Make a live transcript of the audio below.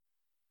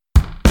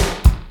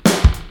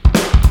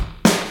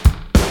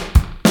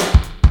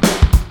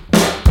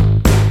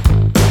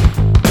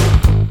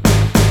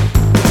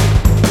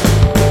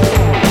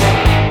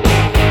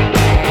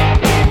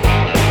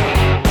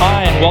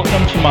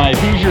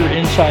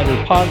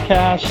Insider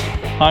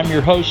Podcast. I'm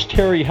your host,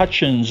 Terry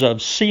Hutchens of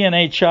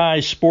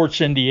CNHI Sports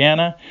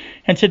Indiana,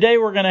 and today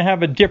we're going to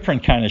have a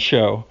different kind of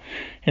show.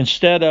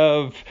 Instead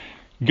of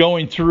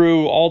going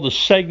through all the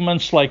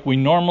segments like we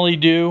normally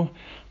do,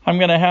 I'm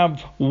going to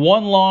have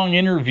one long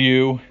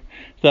interview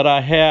that I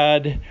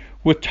had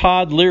with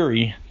Todd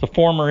Leary, the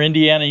former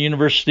Indiana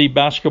University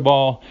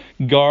basketball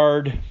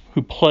guard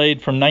who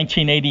played from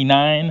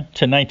 1989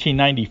 to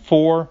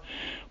 1994,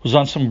 was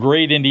on some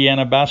great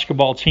Indiana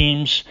basketball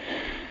teams,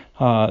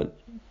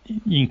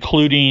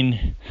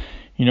 including,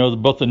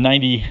 both the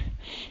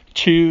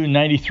 92,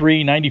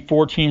 93,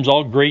 94 teams,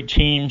 all great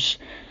teams.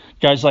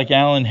 Guys like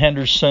Alan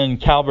Henderson,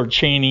 Calvert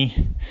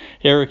Chaney,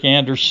 Eric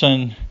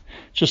Anderson,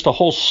 just a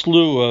whole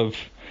slew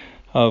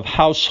of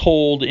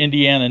household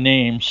Indiana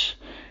names.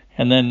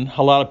 And then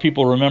a lot of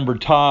people remember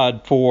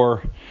Todd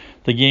for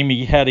the game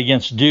he had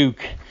against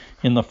Duke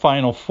in the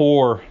Final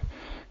Four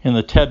in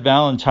the Ted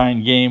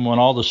Valentine game when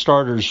all the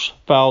starters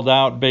fouled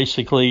out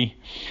basically,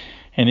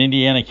 and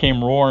Indiana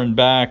came roaring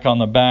back on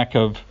the back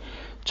of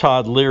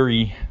Todd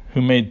Leary,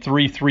 who made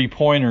 3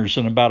 3-pointers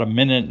in about a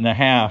minute and a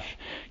half,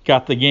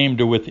 got the game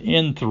to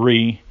within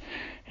 3,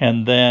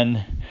 and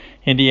then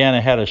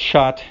Indiana had a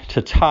shot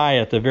to tie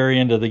at the very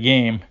end of the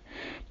game,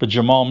 but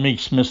Jamal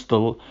Meeks missed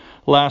the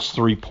last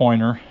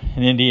 3-pointer,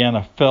 and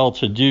Indiana fell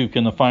to Duke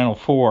in the Final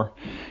Four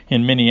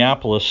in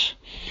Minneapolis.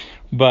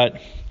 But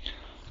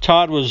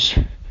Todd was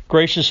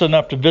gracious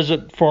enough to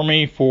visit for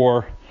me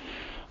for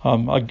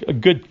a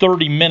good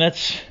 30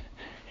 minutes,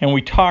 and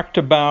we talked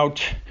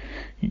about,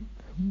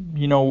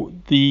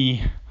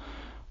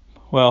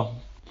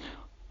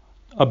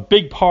 a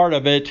big part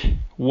of it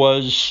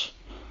was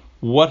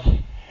what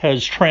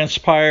has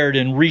transpired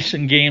in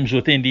recent games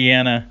with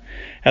Indiana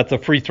at the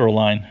free throw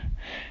line.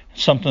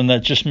 Something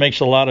that just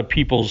makes a lot of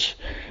people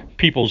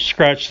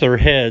scratch their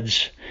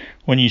heads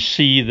when you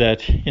see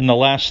that in the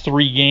last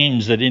 3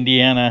 games that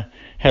Indiana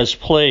has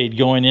played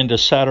going into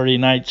Saturday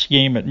night's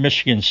game at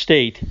Michigan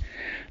State,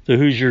 the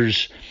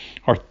Hoosiers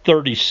are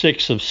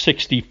 36 of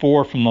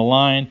 64 from the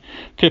line,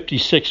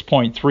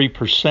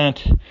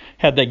 56.3%.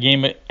 Had that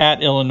game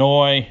at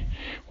Illinois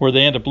where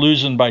they end up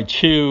losing by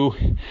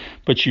 2,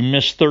 but you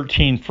missed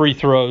 13 free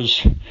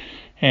throws.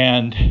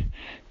 And,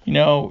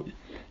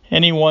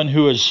 anyone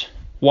who has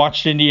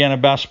watched Indiana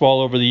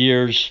basketball over the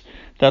years,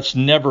 that's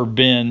never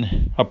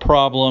been a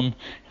problem.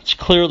 It's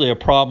clearly a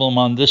problem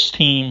on this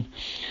team.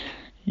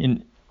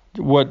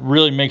 What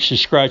really makes you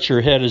scratch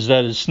your head is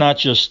that it's not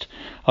just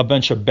a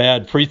bunch of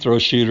bad free throw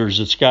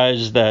shooters. It's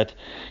guys that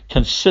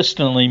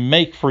consistently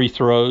make free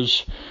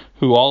throws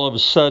who all of a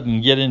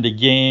sudden get into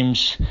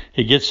games.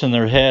 It gets in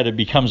their head. It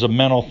becomes a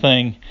mental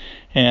thing.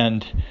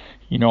 And,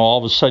 all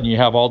of a sudden you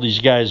have all these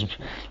guys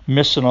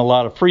missing a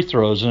lot of free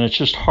throws, and it's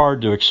just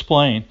hard to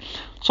explain.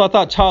 So I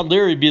thought Todd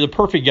Leary would be the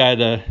perfect guy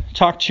to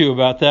talk to you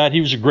about that. He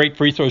was a great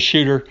free throw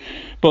shooter,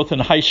 both in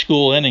high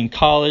school and in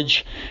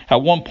college.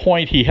 At one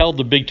point, he held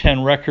the Big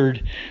Ten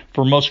record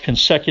for most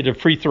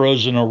consecutive free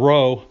throws in a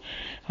row.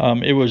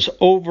 It was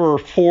over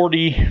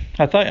 40.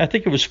 I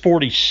think it was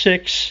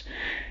 46.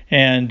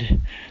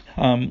 And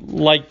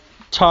like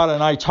Todd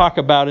and I talk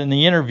about in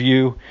the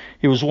interview,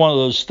 it was one of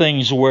those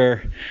things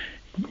where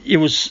it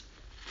was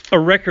a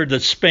record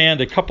that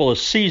spanned a couple of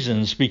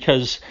seasons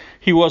because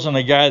he wasn't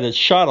a guy that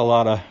shot a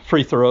lot of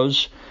free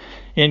throws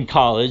in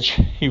college.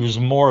 He was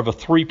more of a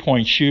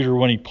 3-point shooter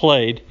when he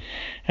played.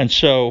 And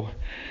so,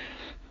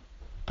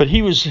 but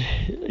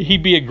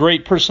he'd be a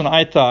great person,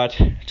 I thought,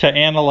 to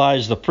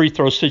analyze the free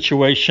throw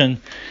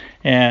situation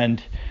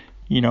and,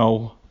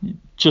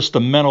 just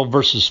the mental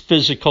versus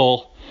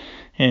physical,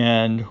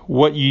 and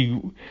what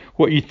you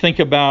think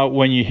about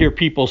when you hear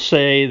people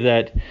say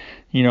that,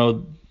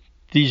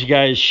 these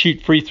guys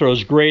shoot free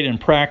throws great in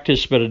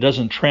practice, but it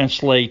doesn't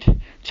translate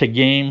to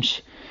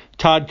games.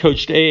 Todd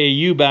coached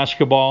AAU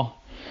basketball,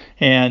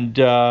 and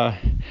I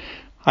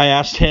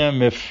asked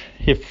him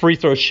if free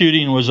throw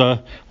shooting was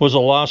a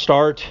lost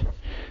art,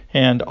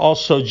 and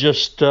also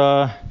just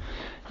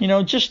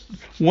just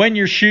when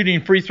you're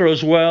shooting free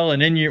throws well,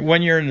 and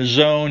when you're in the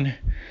zone,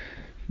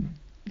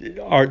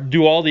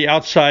 do all the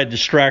outside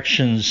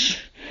distractions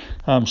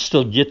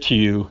still get to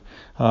you?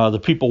 The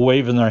people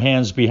waving their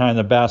hands behind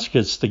the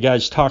baskets, the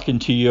guys talking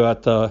to you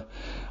at the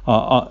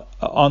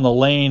on the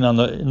lane,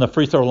 in the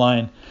free throw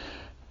line.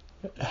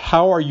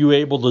 How are you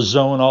able to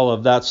zone all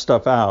of that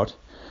stuff out?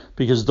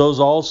 Because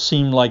those all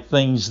seem like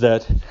things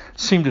that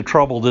seem to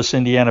trouble this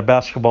Indiana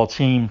basketball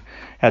team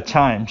at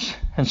times.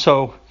 And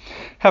so,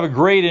 have a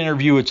great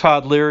interview with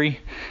Todd Leary,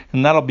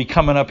 and that'll be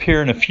coming up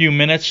here in a few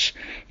minutes.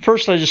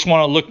 First, I just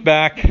want to look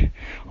back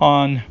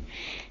on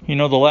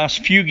the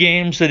last few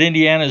games that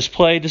Indiana has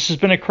played. This has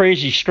been a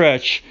crazy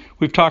stretch.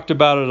 We've talked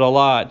about it a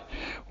lot,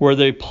 where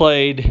they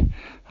played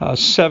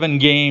 7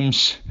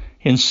 games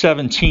in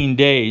 17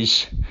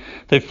 days.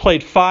 They've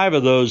played 5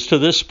 of those to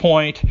this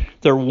point.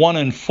 They're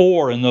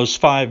 1-4 in those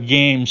 5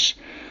 games,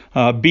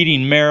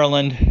 beating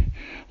Maryland,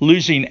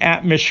 losing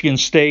at Michigan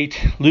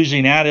State,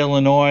 losing at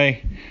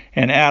Illinois,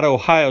 and at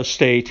Ohio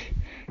State,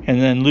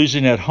 and then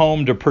losing at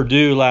home to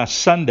Purdue last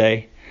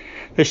Sunday.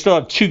 they still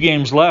have 2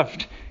 games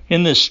left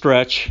in this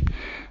stretch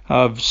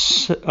of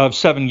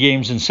 7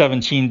 games in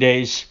 17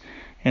 days,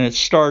 and it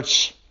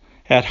starts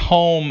at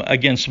home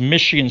against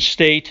Michigan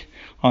State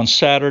on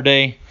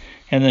Saturday,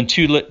 and then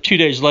 2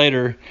 days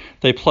later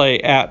they play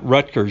at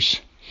Rutgers.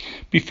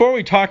 Before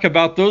we talk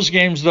about those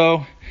games,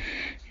 though,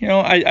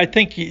 I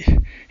think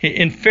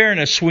in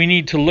fairness we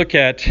need to look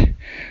at,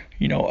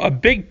 a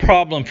big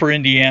problem for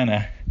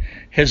Indiana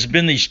has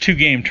been these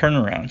 2-game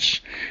turnarounds.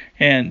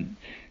 And,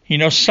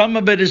 some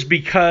of it is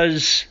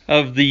because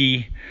of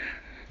the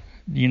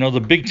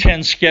Big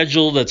Ten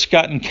schedule that's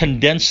gotten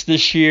condensed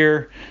this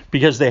year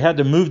because they had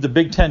to move the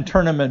Big Ten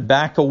tournament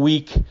back a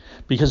week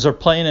because they're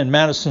playing in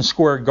Madison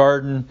Square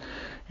Garden,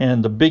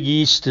 and the Big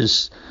East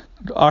is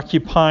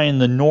occupying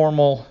the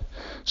normal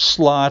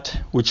slot,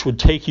 which would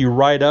take you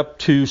right up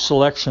to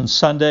Selection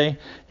Sunday.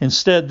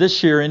 Instead,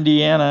 this year,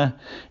 Indiana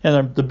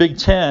and the Big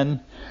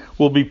Ten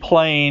will be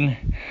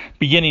playing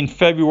beginning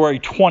February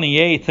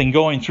 28th and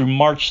going through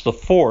March the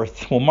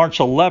 4th. Well, March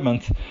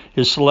 11th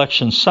is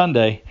Selection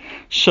Sunday.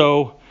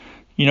 So,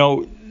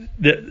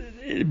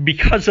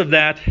 because of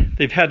that,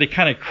 they've had to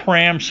kind of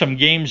cram some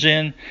games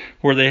in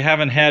where they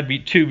haven't had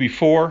two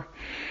before.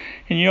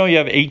 And, you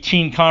have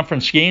 18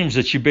 conference games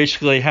that you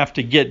basically have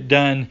to get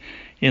done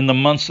in the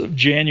months of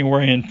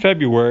January and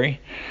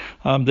February.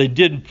 They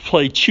did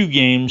play 2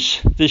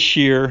 games this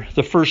year,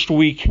 the first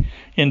week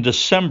in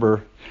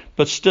December,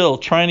 but still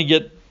trying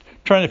to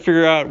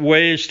figure out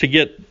ways to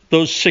get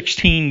those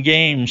 16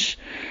 games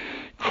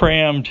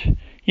crammed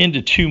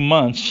into 2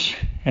 months.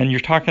 And you're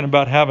talking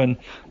about having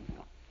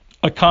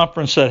a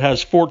conference that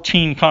has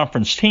 14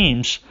 conference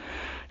teams.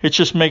 It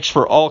just makes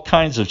for all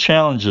kinds of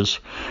challenges.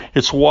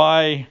 It's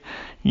why,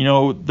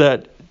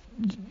 that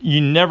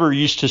you never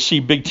used to see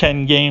Big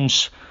Ten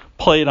games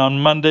played on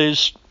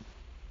Mondays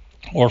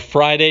or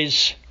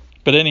Fridays,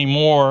 but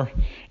anymore,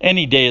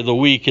 any day of the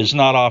week is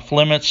not off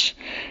limits.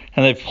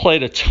 And they've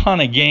played a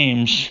ton of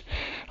games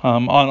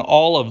on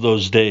all of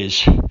those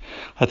days.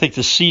 I think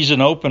the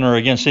season opener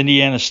against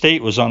Indiana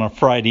State was on a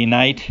Friday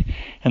night,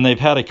 and they've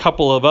had a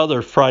couple of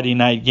other Friday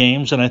night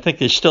games, and I think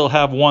they still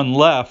have one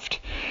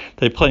left.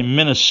 They play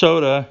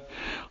Minnesota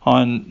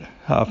on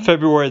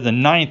February the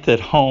 9th at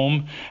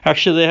home.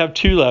 Actually, they have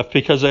 2 left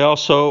because they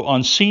also,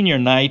 on senior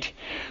night,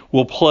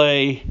 will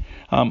play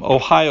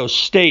Ohio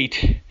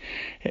State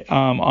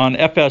on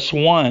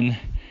FS1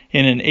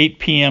 in an 8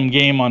 p.m.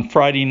 game on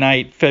Friday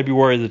night,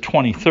 February the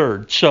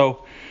 23rd.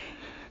 So,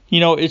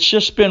 it's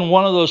just been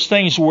one of those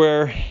things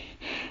where,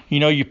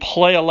 you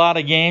play a lot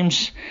of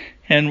games,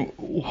 and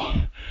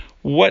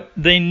what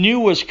they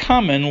knew was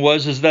coming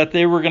is that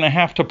they were going to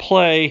have to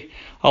play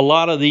a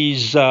lot of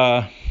these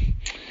 2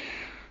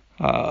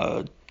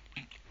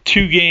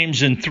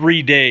 games in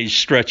 3 days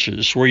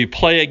stretches where you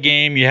play a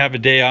game, you have a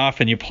day off,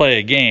 and you play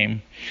a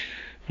game.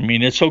 I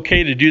mean, it's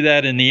okay to do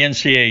that in the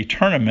NCAA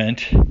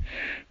tournament,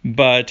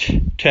 but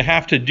to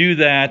have to do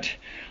that,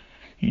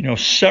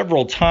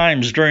 several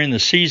times during the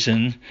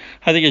season,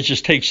 I think it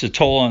just takes a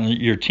toll on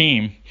your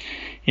team.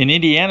 In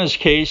Indiana's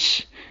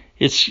case,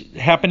 it's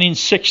happening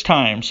 6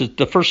 times.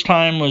 The first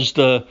time was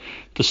the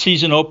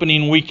season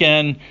opening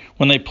weekend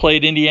when they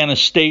played Indiana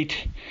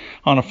State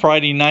on a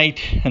Friday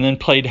night and then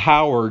played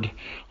Howard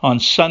on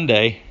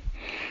Sunday.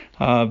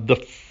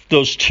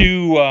 Those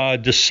 2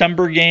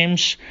 December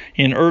games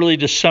in early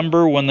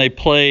December when they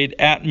played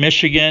at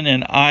Michigan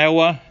and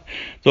Iowa,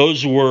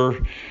 those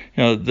were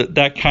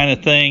that kind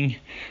of thing.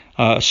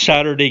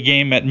 Saturday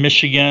game at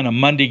Michigan, a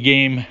Monday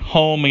game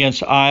home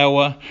against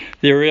Iowa.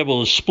 They were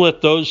able to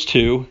split those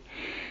 2.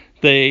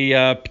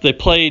 They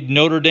played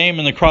Notre Dame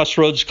in the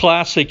Crossroads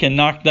Classic and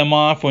knocked them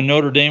off when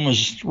Notre Dame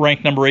was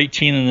ranked number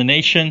 18 in the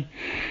nation.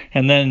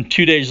 And then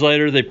 2 days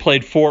later, they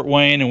played Fort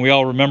Wayne, and we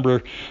all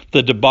remember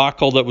the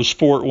debacle that was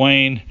Fort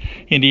Wayne,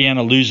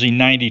 Indiana losing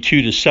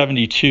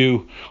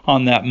 92-72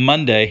 on that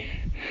Monday.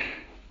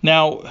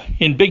 Now,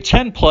 in Big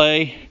Ten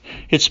play,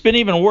 it's been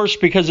even worse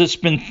because it's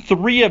been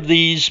 3 of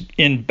these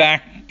in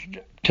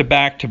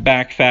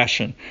back-to-back-to-back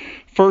fashion.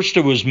 First,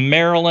 it was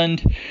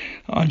Maryland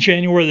on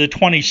January the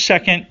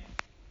 22nd.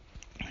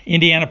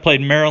 Indiana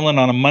played Maryland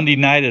on a Monday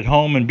night at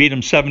home and beat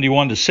them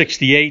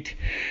 71-68.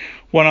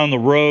 Went on the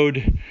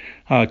road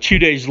 2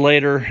 days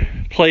later,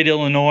 played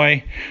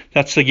Illinois.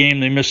 That's the game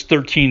they missed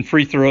 13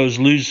 free throws,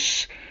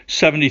 lose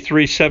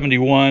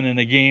 73-71 in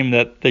a game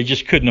that they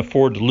just couldn't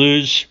afford to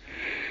lose.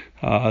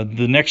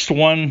 The next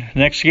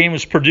game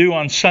was Purdue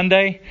on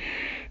Sunday,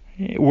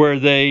 where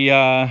they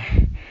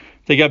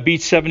got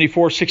beat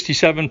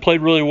 74-67,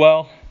 played really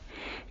well,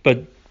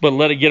 but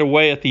let it get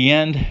away at the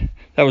end.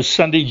 That was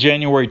Sunday,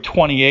 January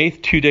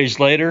 28th, 2 days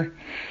later.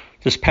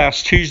 This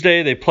past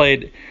Tuesday, they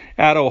played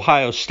at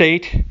Ohio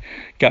State,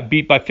 got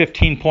beat by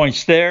 15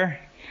 points there.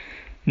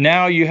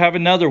 Now you have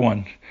another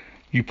one.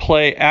 You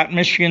play at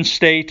Michigan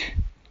State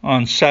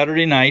on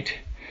Saturday night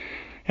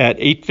at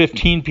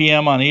 8:15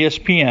 p.m. on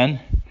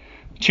ESPN.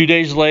 2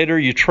 days later,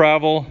 you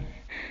travel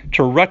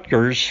to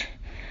Rutgers,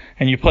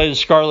 and you play the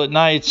Scarlet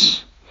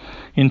Knights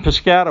in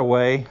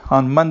Piscataway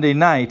on Monday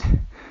night.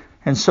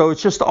 And so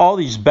it's just all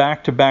these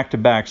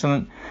back-to-back-to-backs.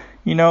 And,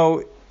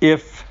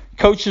 if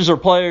coaches or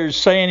players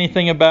say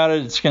anything about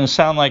it, it's going to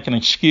sound like an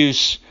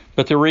excuse.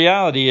 But the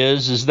reality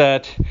is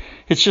that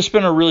it's just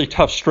been a really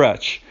tough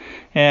stretch.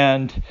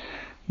 And,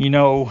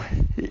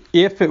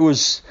 if it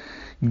was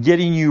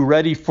getting you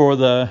ready for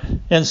the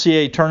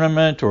NCAA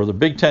tournament or the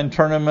Big Ten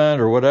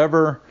tournament or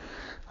whatever,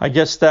 I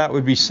guess that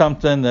would be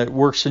something that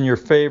works in your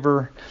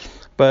favor.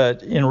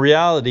 But in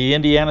reality,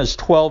 Indiana's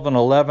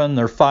 12-11.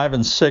 They're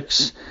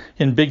 5-6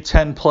 in Big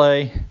Ten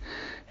play.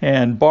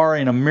 And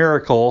barring a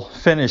miracle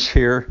finish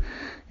here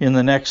in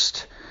the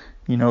next,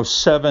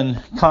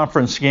 7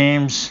 conference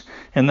games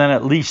and then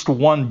at least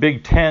one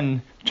Big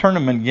Ten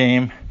tournament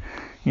game,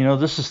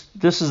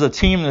 this is a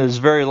team that is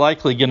very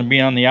likely going to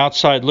be on the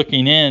outside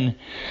looking in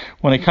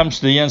when it comes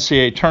to the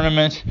NCAA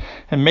tournament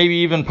and maybe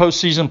even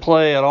postseason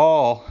play at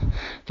all.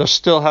 They'll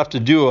still have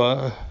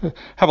to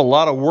have a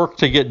lot of work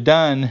to get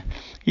done,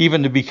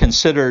 even to be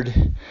considered,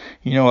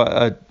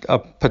 a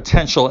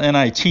potential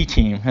NIT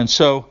team. And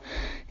so,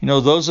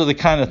 those are the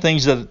kind of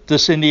things that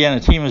this Indiana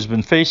team has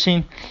been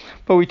facing.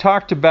 But we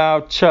talked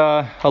about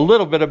a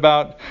little bit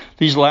about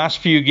these last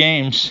few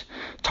games,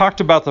 talked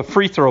about the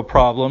free throw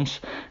problems.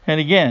 And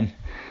again,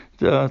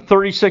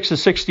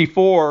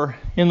 36-64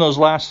 in those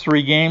last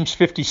 3 games,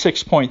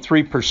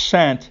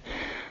 56.3%.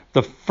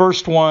 The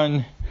first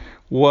one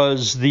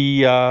was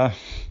the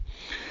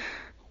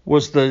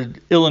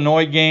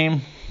Illinois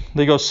game.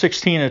 They go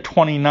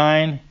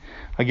 16-29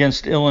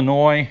 against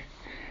Illinois,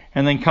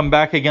 and then come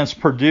back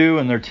against Purdue,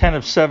 and they're 10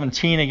 of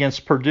 17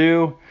 against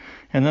Purdue,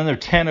 and then they're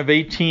 10 of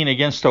 18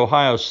 against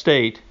Ohio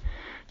State.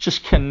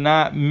 Just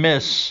cannot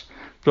miss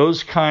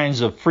those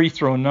kinds of free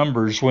throw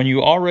numbers when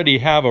you already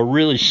have a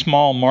really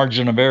small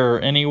margin of error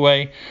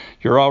anyway.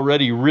 You're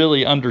already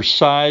really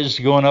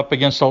undersized going up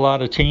against a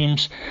lot of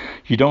teams.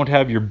 You don't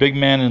have your big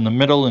man in the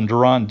middle in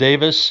Deron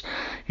Davis.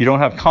 You don't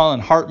have Colin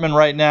Hartman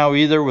right now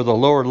either with a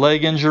lower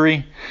leg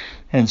injury.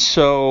 And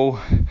so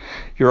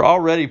you're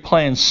already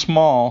playing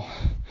small.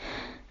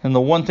 And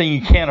the one thing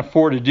you can't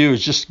afford to do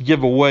is just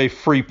give away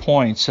free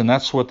points. And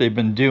that's what they've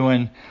been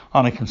doing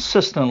on a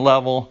consistent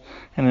level.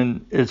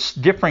 And it's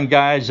different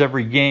guys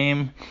every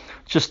game.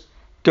 Just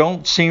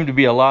don't seem to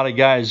be a lot of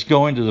guys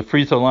going to the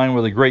free throw line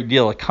with a great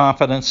deal of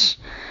confidence.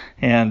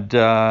 And,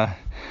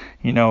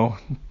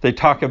 they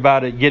talk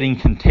about it getting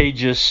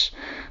contagious.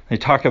 They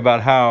talk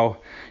about how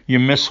you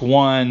miss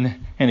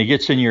one and it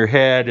gets in your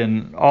head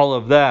and all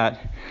of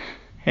that.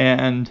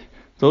 And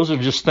those are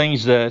just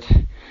things that,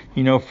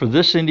 for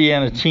this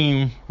Indiana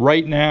team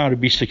right now to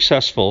be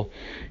successful,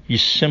 you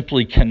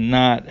simply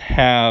cannot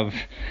have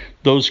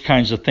those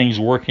kinds of things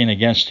working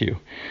against you.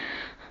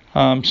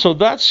 So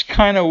that's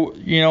kind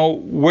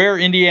of, where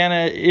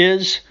Indiana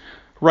is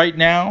right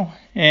now.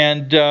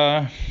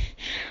 And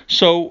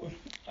so,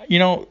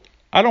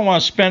 I don't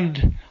want to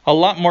spend a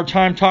lot more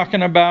time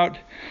talking about,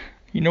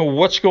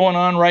 what's going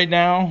on right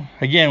now.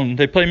 Again,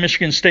 they play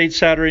Michigan State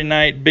Saturday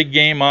night, big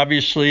game,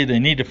 obviously. They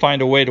need to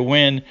find a way to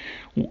win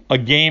a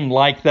game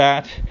like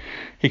that.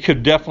 It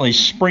could definitely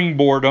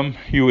springboard them,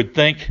 you would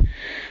think.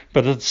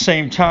 But at the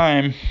same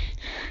time,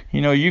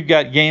 you've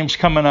got games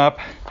coming up.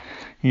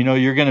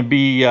 You're going to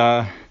be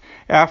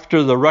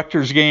after the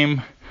Rutgers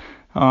game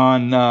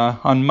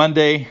on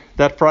Monday.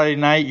 That Friday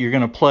night, you're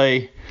going to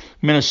play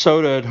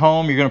Minnesota at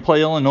home. You're going to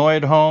play Illinois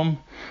at home.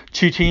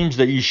 2 teams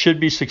that you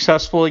should be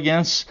successful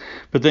against.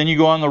 But then you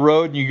go on the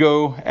road and you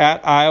go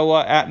at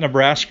Iowa, at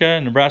Nebraska.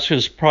 And Nebraska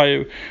is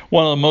probably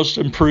one of the most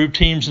improved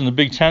teams in the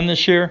Big Ten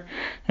this year.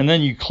 And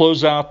then you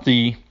close out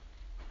the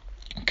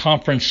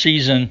conference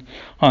season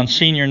on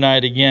senior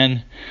night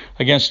again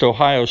against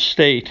Ohio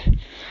State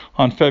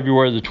on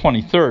February the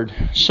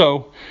 23rd.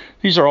 So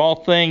these are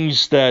all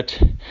things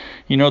that,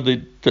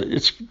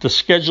 the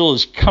schedule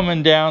is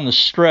coming down the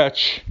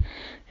stretch,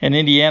 and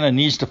Indiana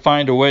needs to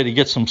find a way to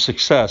get some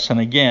success.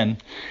 And again,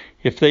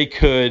 if they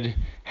could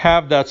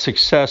have that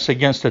success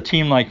against a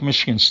team like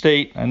Michigan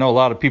State, I know a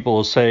lot of people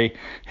will say,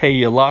 hey,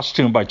 you lost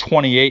to them by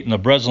 28 in the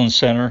Breslin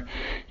Center.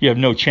 You have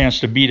no chance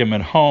to beat them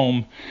at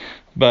home.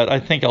 But I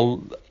think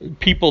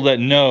people that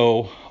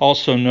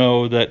also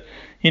know that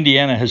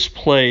Indiana has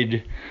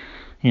played,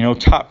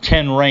 top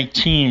 10 ranked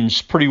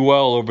teams pretty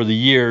well over the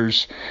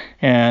years.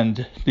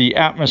 And the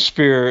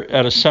atmosphere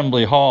at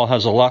Assembly Hall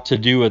has a lot to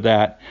do with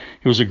that.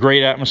 It was a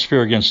great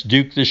atmosphere against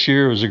Duke this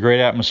year. It was a great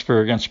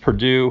atmosphere against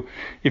Purdue.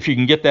 If you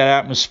can get that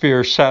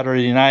atmosphere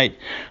Saturday night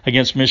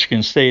against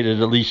Michigan State, it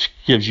at least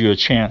gives you a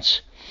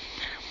chance.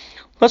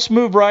 Let's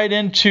move right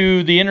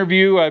into the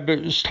interview I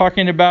was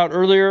talking about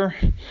earlier.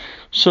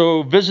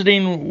 So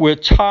visiting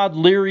with Todd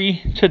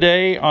Leary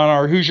today on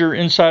our Hoosier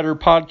Insider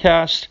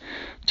podcast.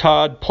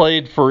 Todd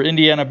played for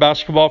Indiana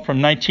basketball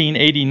from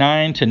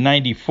 1989 to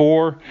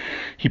 94.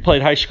 He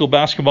played high school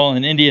basketball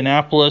in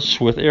Indianapolis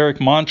with Eric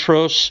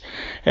Montrose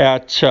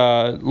at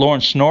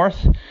Lawrence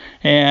North.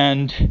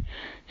 And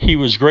he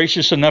was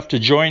gracious enough to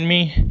join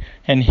me.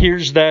 And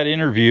here's that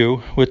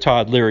interview with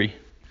Todd Leary.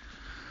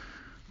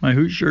 My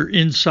Hoosier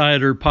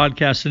Insider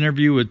podcast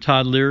interview with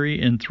Todd Leary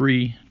in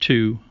 3,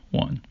 2,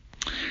 1.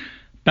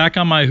 Back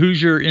on my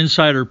Hoosier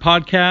Insider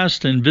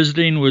podcast and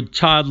visiting with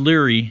Todd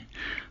Leary.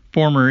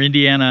 former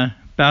Indiana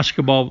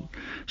basketball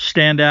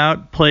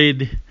standout,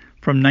 played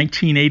from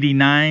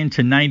 1989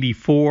 to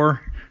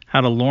 94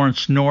 out of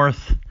Lawrence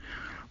North,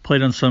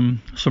 played on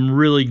some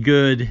really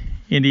good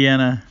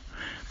Indiana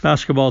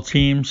basketball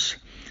teams.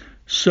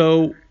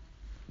 So,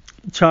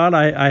 Todd,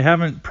 I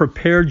haven't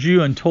prepared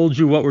you and told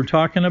you what we're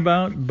talking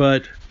about,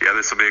 but yeah,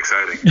 this will be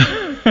exciting.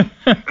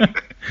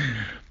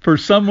 For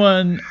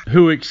someone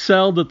who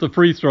excelled at the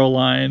free throw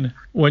line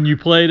when you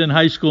played in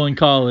high school and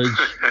college,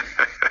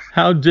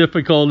 how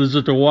difficult is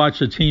it to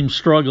watch a team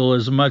struggle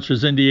as much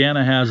as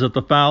Indiana has at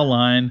the foul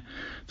line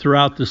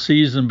throughout the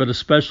season, but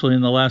especially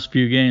in the last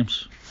few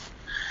games?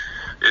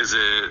 Is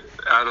it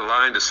out of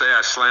line to say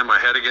I slammed my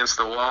head against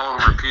the wall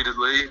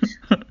repeatedly,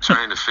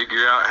 trying to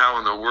figure out how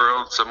in the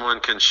world someone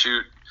can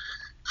shoot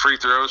free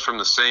throws from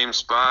the same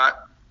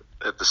spot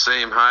at the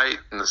same height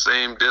and the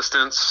same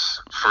distance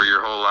for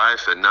your whole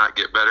life and not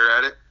get better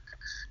at it?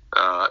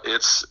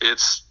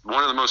 It's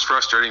one of the most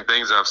frustrating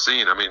things I've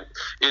seen. I mean,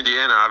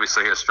 Indiana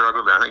obviously has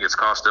struggled. I think it's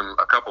cost them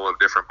a couple of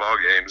different ball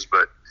games,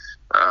 but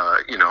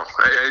I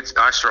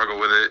struggle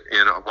with it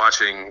in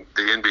watching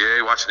the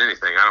NBA, watching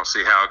anything. I don't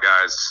see how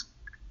guys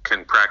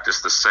can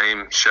practice the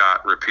same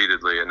shot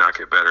repeatedly and not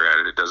get better at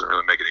it. It doesn't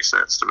really make any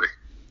sense to me.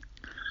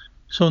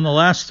 So in the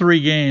last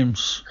 3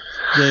 games,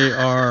 they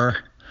are,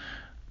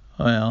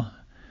 let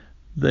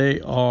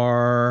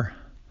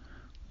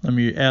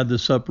me add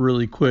this up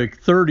really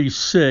quick,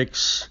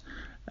 36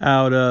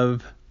 out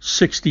of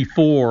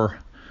 64,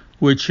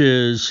 which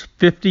is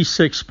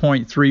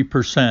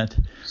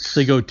 56.3%.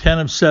 They go 10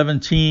 of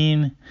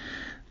 17.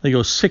 They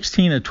go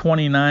 16 of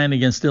 29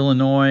 against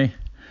Illinois,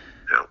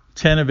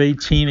 10 of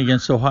 18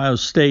 against Ohio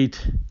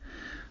State.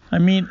 I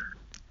mean,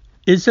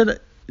 is it a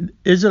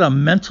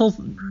mental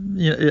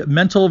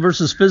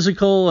versus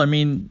physical? I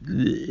mean,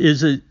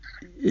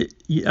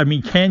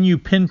 can you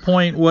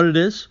pinpoint what it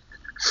is?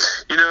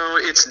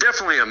 It's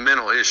definitely a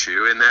mental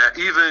issue in that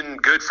even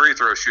good free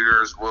throw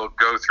shooters will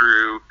go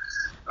through,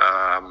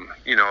 a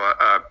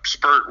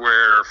spurt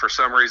where for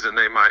some reason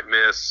they might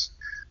miss,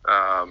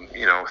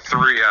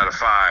 3 out of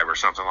 5 or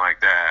something like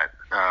that.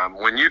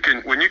 When you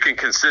can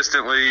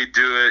consistently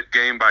do it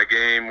game by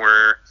game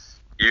where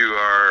you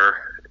are,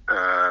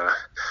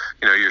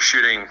 you're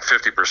shooting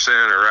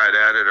 50% or right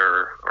at it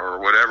or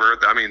whatever.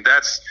 I mean,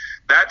 that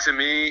to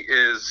me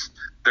is,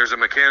 there's a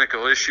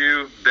mechanical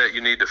issue that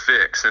you need to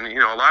fix. And,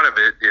 a lot of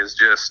it is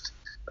just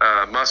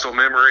muscle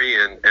memory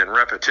and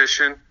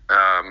repetition.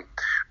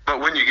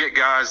 But when you get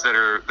guys that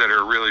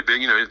are really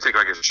big, you take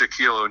like a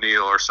Shaquille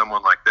O'Neal or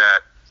someone like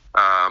that,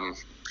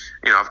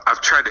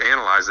 I've tried to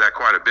analyze that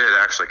quite a bit,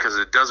 actually, because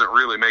it doesn't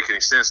really make any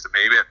sense to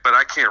me. But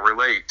I can't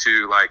relate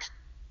to, like,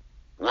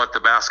 what the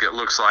basket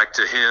looks like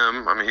to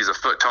him. I mean, he's a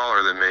foot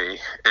taller than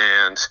me,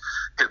 and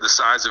the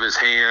size of his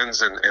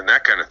hands and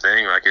that kind of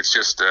thing. Like, it's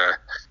just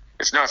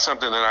it's not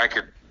something that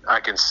I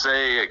can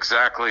say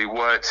exactly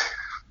what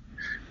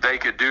they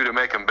could do to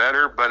make them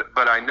better, but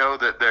I know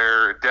that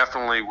there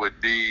definitely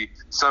would be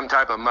some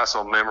type of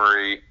muscle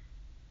memory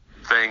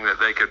thing that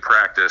they could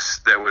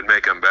practice that would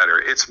make them better.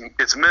 It's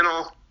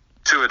mental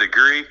to a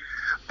degree,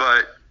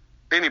 but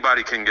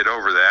anybody can get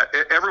over that.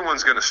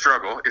 Everyone's going to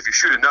struggle. If you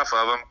shoot enough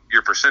of them,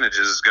 your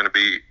percentages is going to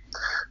be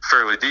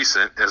fairly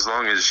decent as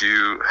long as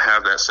you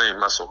have that same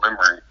muscle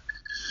memory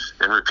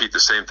and repeat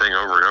the same thing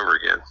over and over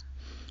again.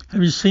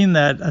 Have you seen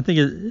that? I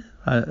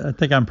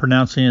think I'm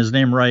pronouncing his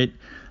name right.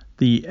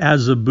 The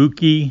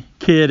Azubuike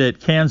kid at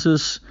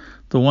Kansas,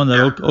 the one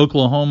that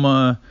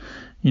Oklahoma,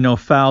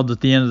 fouled at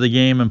the end of the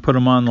game and put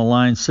him on the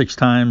line 6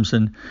 times.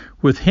 And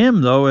with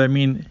him, though, I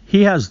mean,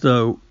 he has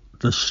the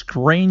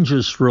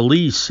strangest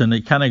release, and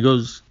it kind of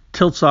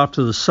tilts off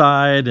to the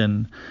side.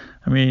 And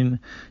I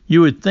mean,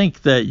 you would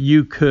think that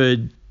you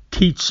could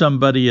teach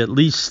somebody at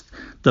least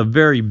the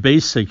very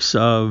basics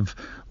of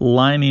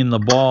lining the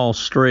ball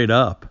straight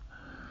up.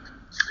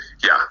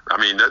 Yeah, I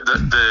mean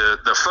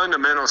the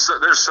fundamentals.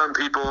 There's some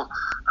people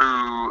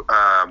who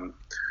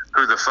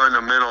the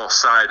fundamental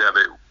side of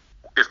it,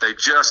 if they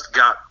just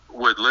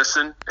would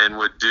listen and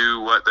would do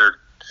what they're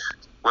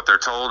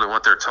told and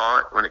what they're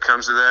taught when it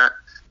comes to that,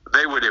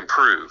 they would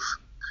improve.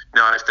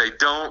 Now, if they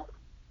don't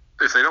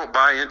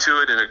buy into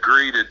it and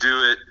agree to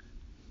do it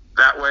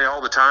that way all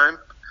the time,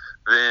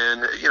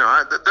 then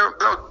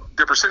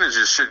their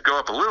percentages should go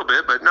up a little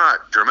bit, but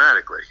not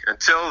dramatically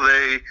until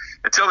they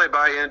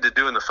buy into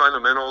doing the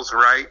fundamentals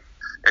right.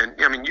 And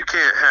I mean, you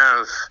can't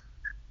have,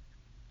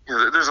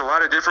 there's a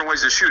lot of different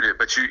ways to shoot it,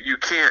 but you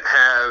can't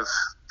have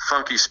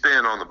funky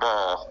spin on the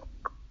ball,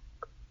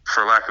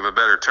 for lack of a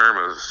better term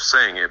of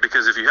saying it,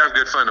 because if you have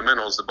good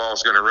fundamentals, the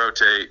ball's going to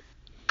rotate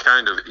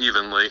kind of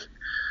evenly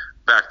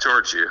back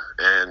towards you.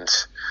 And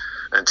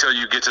until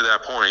you get to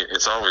that point,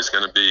 it's always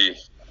going to be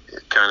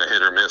kind of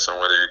hit or miss on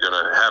whether you're going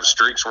to have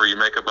streaks where you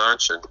make a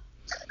bunch. And,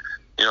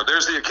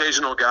 there's the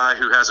occasional guy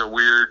who has a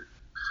weird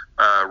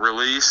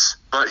release,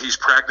 but he's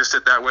practiced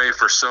it that way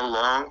for so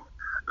long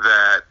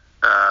that,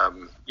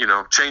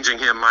 changing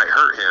him might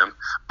hurt him,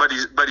 but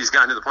he's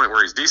gotten to the point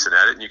where he's decent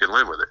at it and you can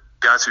live with it.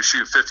 Guys who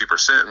shoot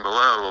 50% and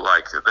below,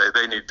 like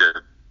they need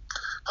to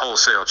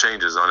wholesale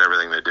changes on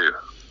everything they do.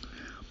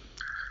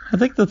 I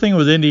think the thing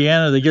with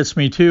Indiana that gets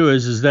me too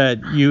is that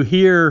you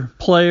hear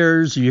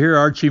players, you hear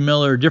Archie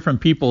Miller,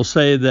 different people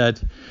say that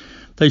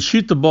they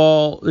shoot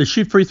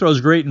free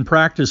throws great in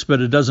practice, but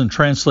it doesn't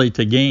translate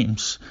to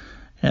games.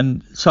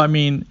 And so, I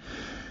mean,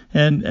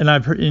 and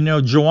I've heard,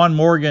 Juwan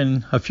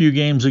Morgan a few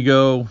games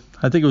ago,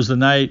 I think it was the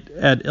night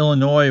at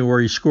Illinois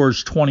where he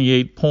scores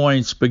 28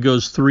 points but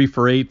goes 3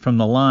 for 8 from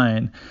the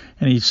line.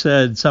 And he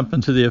said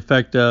something to the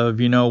effect of,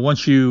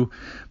 once you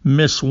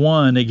miss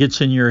one, it gets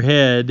in your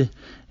head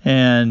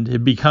and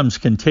it becomes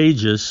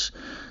contagious.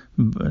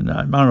 I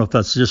don't know if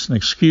that's just an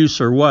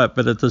excuse or what,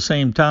 but at the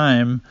same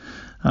time,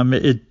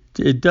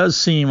 it does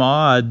seem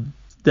odd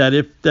that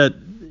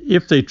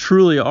if they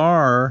truly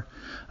are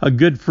a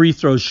good free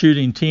throw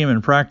shooting team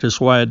in practice,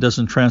 why it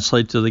doesn't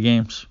translate to the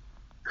games.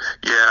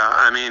 Yeah,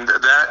 I mean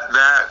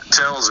that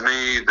tells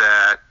me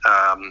that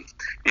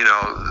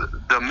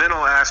the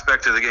mental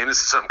aspect of the game. This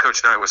is something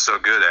Coach Knight was so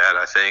good at.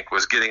 I think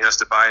was getting us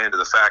to buy into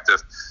the fact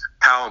of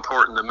how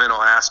important the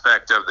mental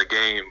aspect of the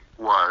game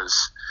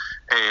was,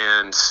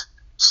 and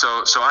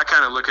so I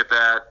kind of look at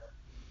that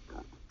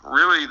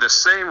really the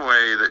same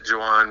way that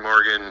Juwan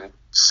Morgan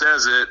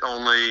says it,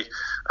 only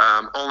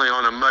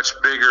on a much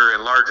bigger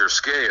and larger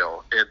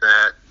scale. In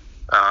that,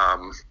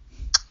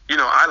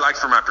 I like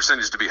for my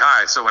percentage to be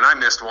high, so when I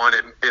missed one,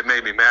 it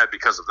made me mad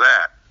because of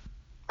that.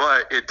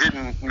 But it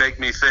didn't make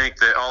me think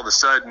that all of a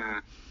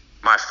sudden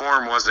my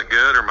form wasn't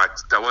good, or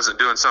I wasn't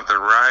doing something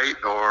right,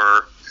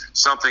 or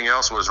something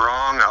else was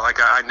wrong.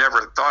 I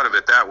never thought of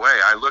it that way.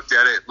 I looked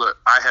at it. Look,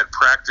 I had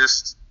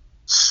practiced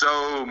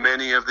so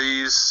many of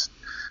these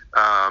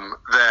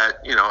that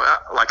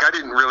I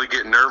didn't really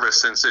get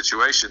nervous in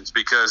situations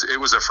because it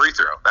was a free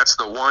throw. That's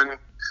the one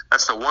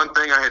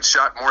thing I had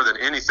shot more than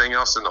anything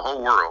else in the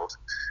whole world.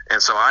 And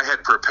so I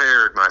had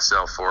prepared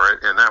myself for it,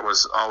 and that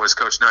was always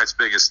Coach Knight's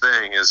biggest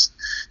thing is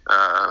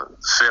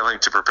preparing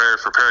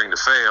to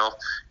fail.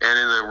 And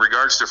in the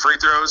regards to free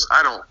throws,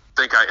 I don't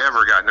think I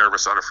ever got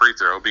nervous on a free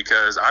throw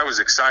because I was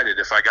excited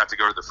if I got to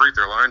go to the free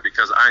throw line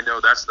because I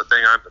know that's the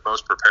thing I'm the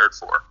most prepared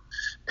for.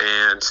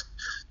 And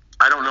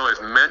I don't know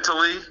if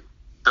mentally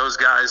those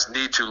guys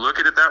need to look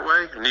at it that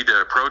way, need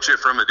to approach it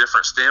from a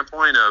different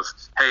standpoint of,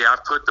 hey,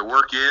 I've put the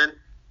work in.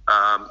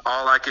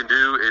 All I can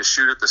do is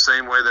shoot it the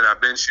same way that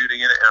I've been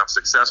shooting it, and I'm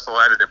successful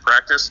at it in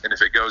practice. And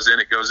if it goes in,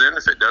 it goes in.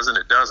 If it doesn't,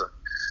 it doesn't.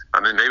 I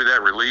mean, maybe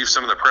that relieves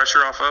some of the pressure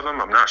off of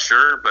them. I'm not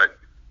sure, but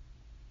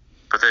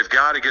they've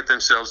got to get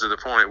themselves to the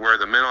point where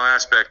the mental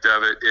aspect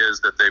of it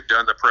is that they've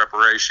done the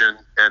preparation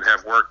and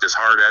have worked as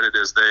hard at it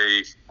as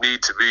they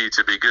need to be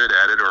good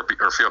at it, or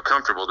feel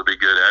comfortable to be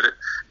good at it,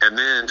 and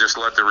then just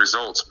let the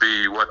results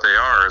be what they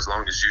are as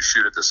long as you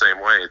shoot it the same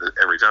way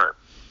every time.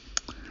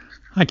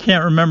 I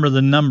can't remember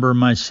the number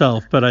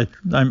myself, but I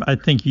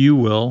think you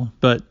will.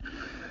 But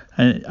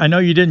I know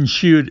you didn't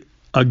shoot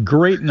a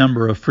great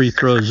number of free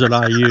throws at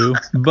IU,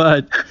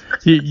 but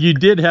you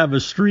did have a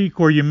streak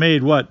where you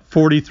made,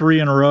 43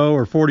 in a row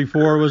or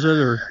 44, was it?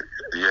 Or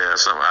yeah,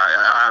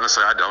 I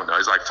honestly, I don't know.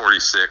 It's like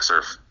 46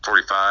 or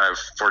 45,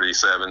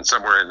 47,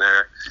 somewhere in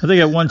there. I think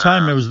at one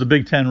time it was the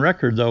Big Ten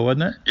record, though,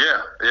 wasn't it?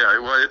 Yeah.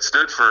 Well, it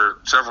stood for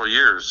several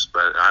years,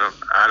 but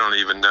I don't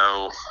even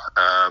know.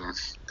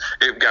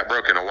 It got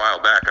broken a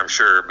while back, I'm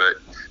sure, but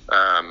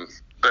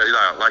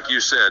like you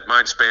said,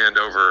 mine spanned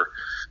over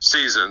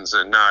seasons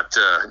and not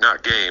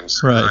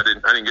games. Right. I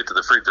didn't get to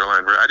the free throw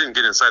line. I didn't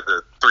get inside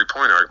the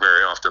 3-point arc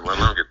very often, let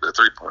alone get to the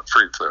 3-point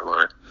free throw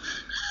line.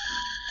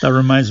 That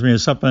reminds me of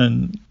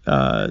something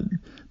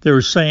they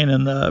were saying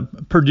in the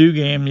Purdue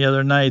game the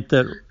other night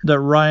that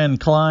Ryan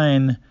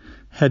Klein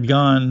had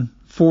gone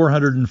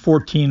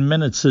 414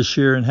 minutes this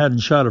year and hadn't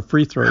shot a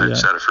free throw yet.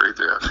 Shot a free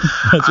throw.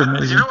 That's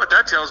amazing. You know what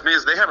that tells me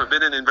is they haven't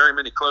been in very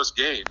many close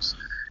games,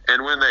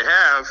 and when they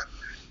have,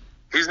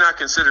 he's not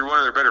considered one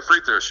of their better free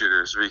throw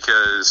shooters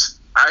because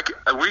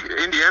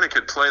Indiana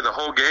could play the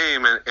whole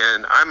game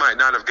and I might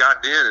not have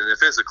gotten in, and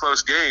if it's a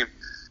close game,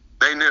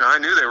 I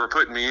knew they were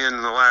putting me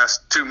in the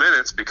last 2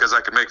 minutes because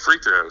I could make free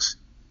throws.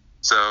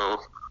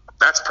 So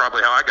that's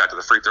probably how I got to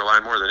the free throw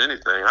line more than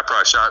anything. I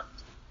probably shot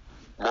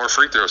more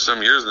free throws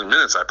some years than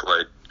minutes I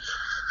played.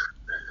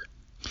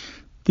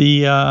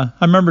 I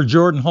remember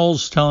Jordan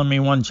Hulse telling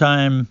me one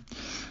time,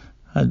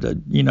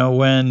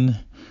 when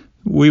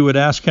we would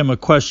ask him a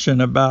question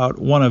about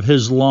one of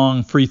his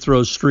long free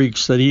throw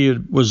streaks that he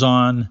was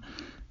on,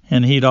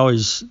 and he'd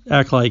always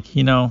act like,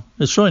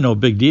 it's really no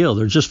big deal.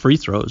 They're just free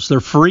throws. They're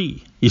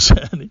free, he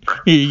said.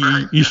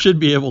 You should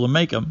be able to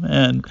make them.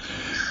 And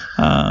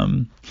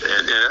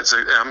that's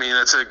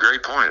a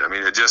great point. I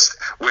mean, it just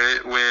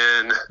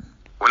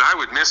when I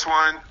would miss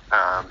one,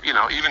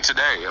 even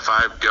today, if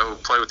I go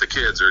play with the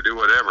kids or do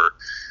whatever,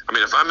 I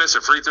mean, if I miss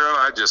a free throw,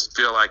 I just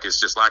feel like it's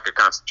just lack of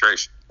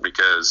concentration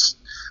because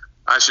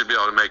I should be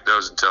able to make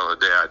those until the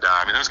day I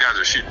die. I mean, those guys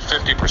are shooting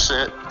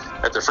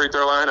 50% at the free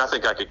throw line. I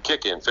think I could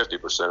kick in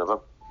 50% of them.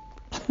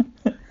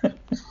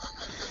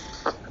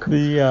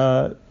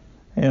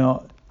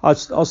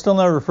 I'll still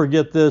never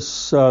forget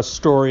this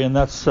story, and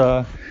that's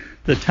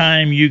the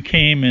time you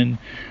came in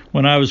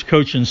when I was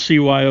coaching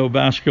CYO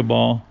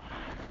basketball,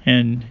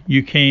 and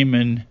you came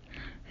and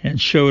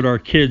showed our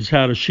kids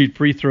how to shoot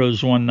free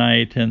throws one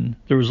night, and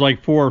there was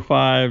like 4 or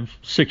 5,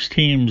 6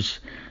 teams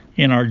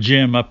in our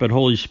gym up at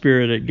Holy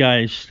Spirit at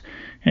Geist,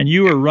 and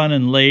you were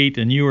running late,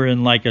 and you were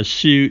in like a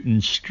suit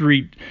and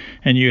street,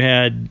 and you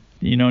had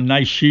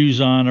nice shoes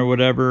on or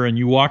whatever, and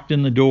you walked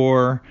in the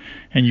door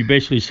and you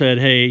basically said,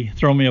 hey,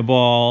 throw me a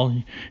ball.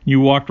 You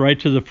walked right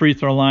to the free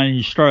throw line and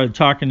you started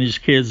talking to these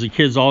kids. The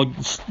kids all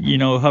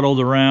huddled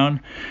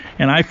around,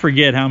 and I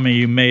forget how many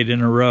you made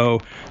in a row.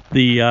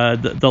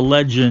 The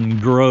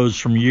legend grows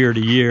from year to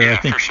year. Yeah, I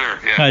think, for sure.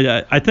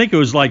 Yeah. I think it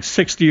was like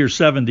 60 or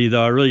 70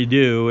 though. I really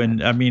do.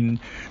 And I mean,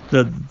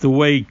 the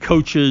way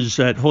coaches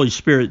at Holy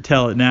Spirit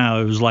tell it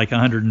now, it was like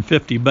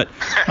 150. But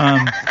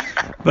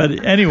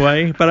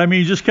anyway, I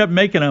mean, you just kept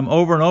making them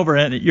over and over,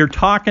 and you're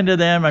talking to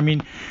them. I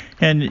mean,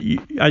 and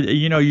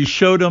you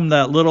showed them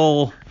that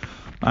little,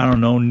 I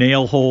don't know,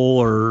 nail hole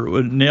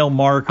or nail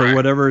mark or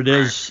whatever it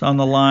is on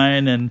the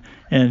line, and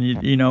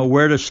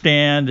where to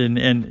stand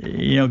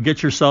and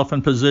get yourself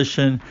in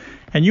position.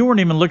 And you weren't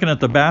even looking at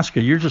the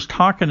basket. You're just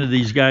talking to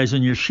these guys,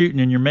 and you're shooting,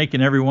 and you're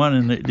making everyone.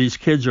 And these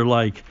kids are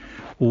like,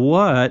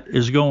 what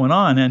is going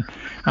on?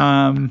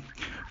 And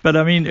but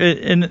I mean,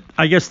 and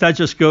I guess that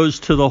just goes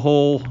to the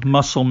whole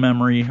muscle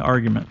memory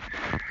argument.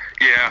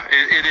 Yeah,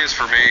 it is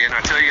for me, and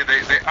I tell you,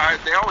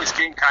 they always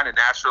came kind of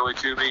naturally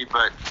to me.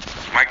 But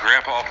my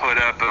grandpa put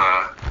up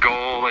a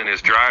goal in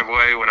his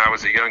driveway when I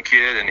was a young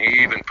kid, and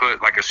he even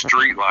put like a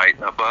street light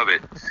above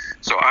it,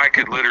 so I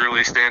could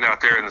literally stand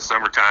out there in the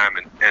summertime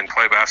and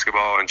play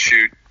basketball and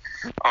shoot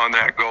on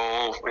that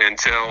goal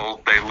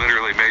until they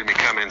literally made me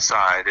come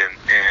inside.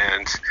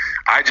 And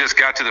I just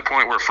got to the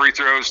point where free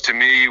throws to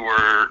me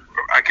were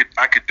I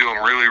could do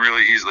them really,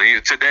 really easily.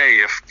 Today,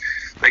 if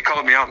they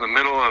called me out in the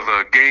middle of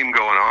a game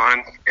going on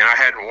and I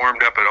hadn't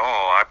warmed up at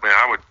all,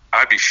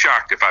 I'd be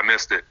shocked if I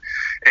missed it.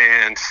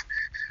 And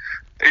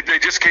they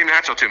just came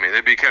natural to me. They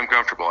became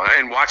comfortable.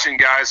 And watching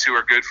guys who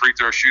are good free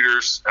throw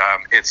shooters,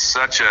 it's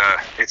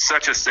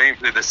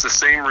the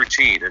same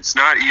routine. It's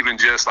not even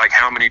just like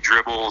how many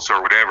dribbles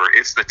or whatever.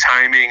 It's the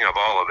timing of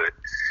all of it.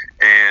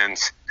 And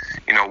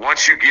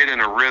once you get in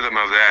a rhythm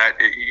of that,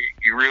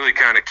 you really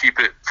kind of keep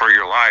it for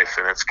your life.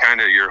 And it's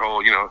kind of your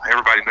whole,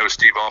 everybody knows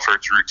Steve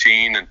Alford's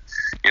routine, and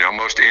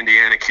most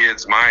Indiana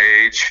kids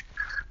my age,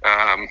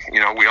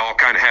 we all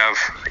kind of have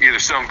either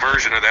some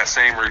version of that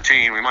same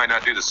routine. We might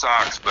not do the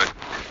socks, but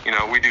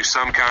we do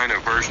some kind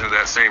of version of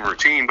that same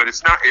routine. But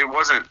it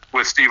wasn't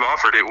with Steve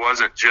Alford. It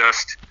wasn't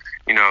just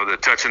the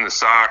touching the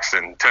socks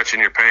and touching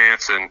your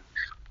pants and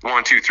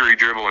 1, 2, 3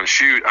 dribble and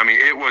shoot. I mean,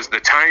 it was the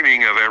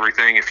timing of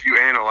everything. If you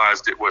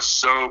analyzed it, was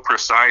so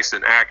precise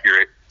and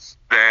accurate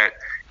that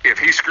if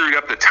he screwed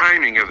up the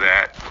timing of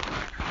that,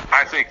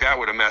 I think that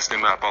would have messed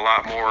him up a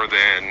lot more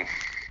than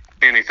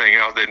anything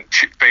else, than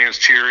fans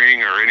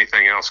cheering or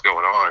anything else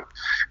going on.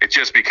 It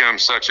just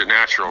becomes such a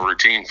natural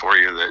routine for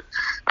you that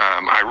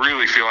I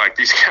really feel like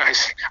these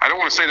guys, I don't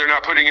want to say they're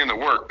not putting in the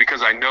work,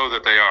 because I know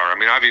that they are. I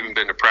mean, I've even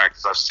been to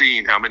practice. I've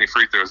seen how many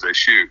free throws they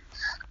shoot.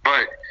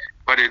 But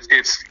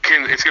it's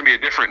going to be a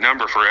different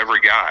number for every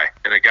guy.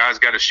 And a guy's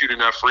got to shoot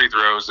enough free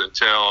throws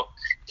until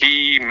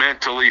he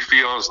mentally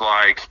feels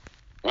like,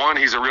 one,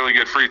 he's a really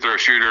good free throw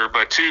shooter,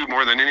 but two,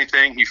 more than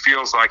anything, he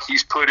feels like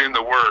he's put in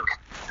the work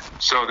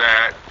so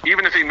that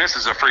even if he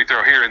misses a free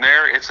throw here and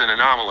there, it's an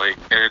anomaly,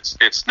 and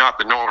it's not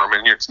the norm,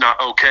 and it's not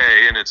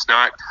okay, and it's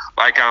not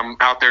like I'm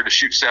out there to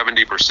shoot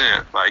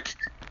 70%. Like,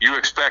 you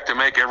expect to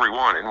make every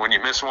one, and when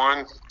you miss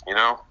one,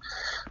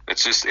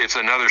 it's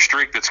another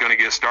streak that's going to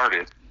get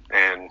started.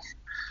 And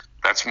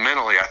that's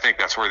mentally, I think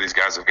that's where these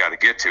guys have got to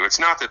get to. It's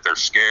not that they're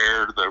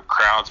scared, the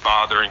crowd's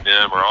bothering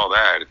them or all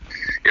that.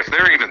 If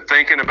they're even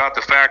thinking about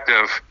the fact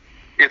of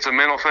it's a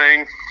mental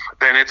thing,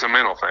 then it's a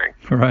mental thing.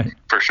 Right.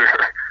 For sure.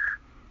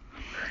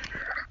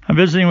 I'm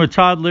visiting with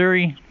Todd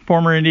Leary,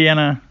 former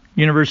Indiana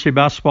University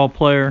basketball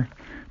player,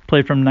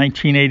 played from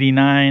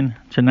 1989 to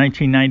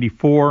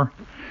 1994,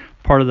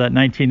 part of that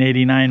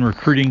 1989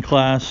 recruiting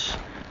class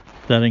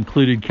that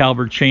included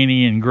Calbert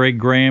Cheney and Greg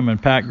Graham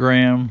and Pat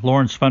Graham,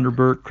 Lawrence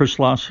Funderburk, Chris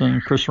Lawson,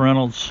 Chris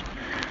Reynolds.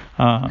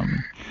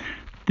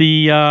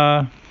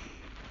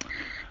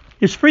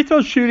 Is free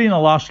throw shooting a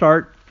lost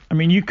art? I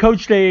mean, you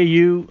coached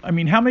AAU. I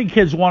mean, how many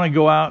kids want to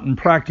go out and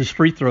practice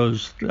free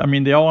throws? I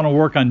mean, they all want to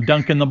work on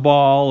dunking the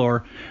ball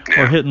or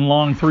hitting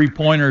long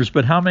three-pointers,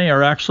 but how many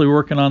are actually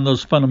working on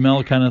those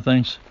fundamental kind of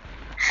things?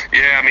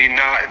 Yeah, I mean,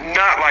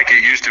 not like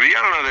it used to be.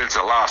 I don't know that it's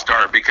a lost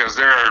art, because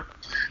there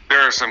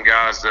are some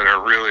guys that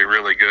are really,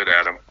 really good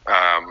at them.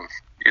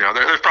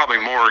 There's probably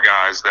more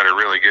guys that are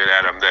really good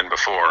at them than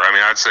before. I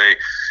mean, I'd say,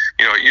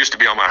 it used to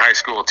be on my high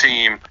school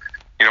team,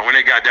 when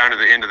it got down to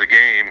the end of the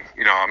game,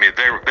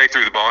 they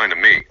threw the ball into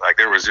me. Like,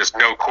 there was just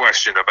no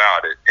question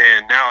about it.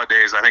 And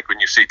nowadays, I think when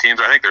you see teams,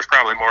 I think there's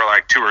probably more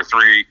like 2 or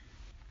 3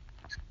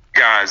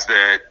 guys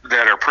that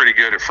are pretty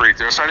good at free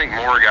throws. So I think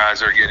more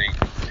guys are getting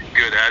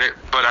good at it.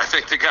 But I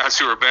think the guys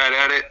who are bad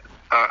at it,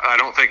 I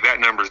don't think that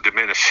number is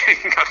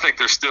diminishing. I think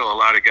there's still a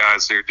lot of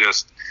guys who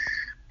just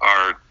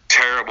are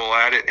terrible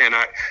at it. And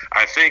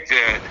I think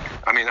that,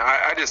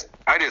 I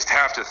just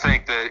have to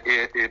think that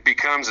it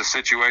becomes a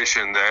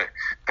situation that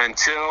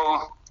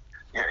until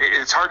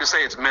it's hard to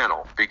say it's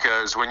mental,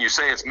 because when you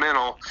say it's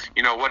mental,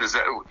 what does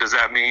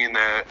that mean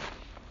that,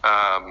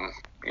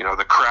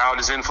 the crowd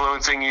is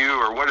influencing you,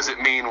 or what does it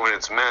mean when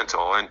it's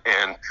mental?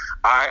 And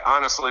I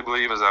honestly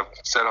believe, as I've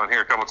said on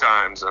here a couple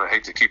times, and I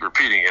hate to keep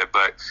repeating it,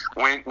 but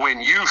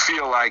when you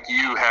feel like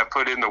you have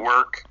put in the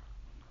work,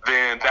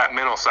 then that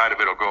mental side of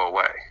it will go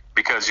away,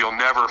 because you'll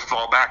never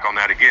fall back on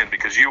that again,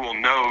 because you will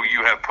know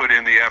you have put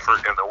in the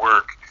effort and the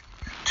work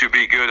to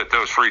be good at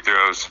those free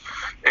throws,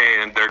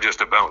 and they're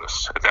just a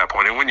bonus at that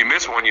point. And when you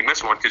miss one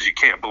because you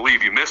can't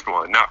believe you missed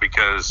one, not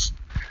because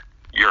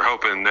you're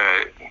hoping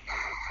that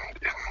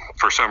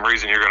for some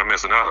reason you're going to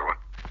miss another one.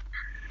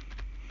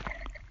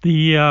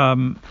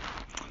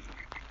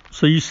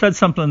 So you said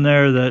something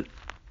there that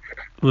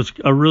was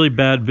a really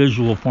bad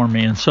visual for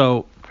me, and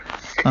so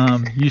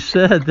you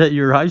said that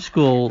your high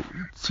school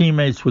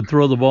teammates would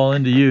throw the ball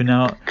into you.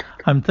 Now,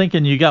 I'm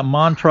thinking you got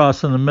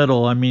Montross in the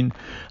middle.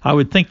 I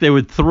would think they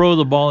would throw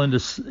the ball into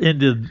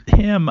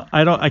him.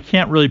 I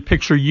can't really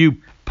picture you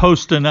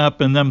posting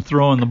up and them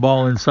throwing the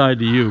ball inside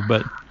to you,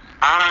 but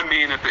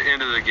at the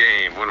end of the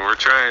game, when we're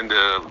trying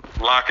to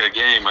lock a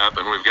game up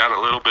and we've got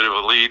a little bit of a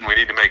lead and we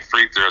need to make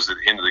free throws at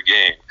the end of the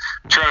game.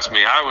 Trust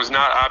me, I was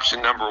not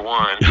option number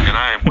one, and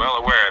I am well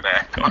aware of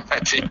that on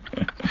that team.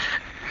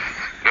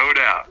 No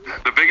doubt.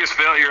 The biggest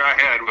failure I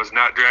had was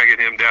not dragging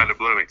him down to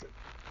Bloomington.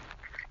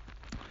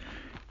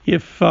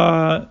 If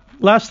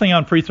last thing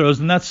on free throws,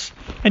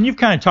 and you've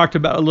kind of talked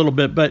about it a little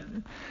bit, but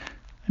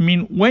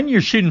when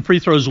you're shooting free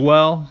throws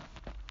well,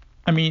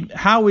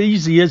 how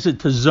easy is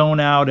it to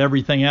zone out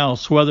everything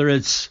else, whether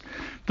it's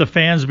the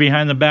fans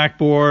behind the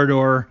backboard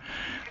or,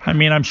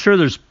 I'm sure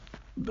there's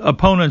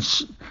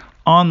opponents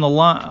on the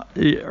line,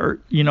 or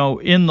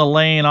in the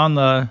lane on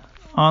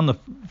the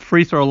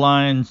free throw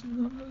line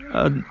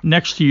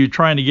next to you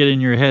trying to get in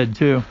your head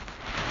too.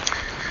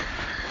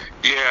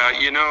 Yeah,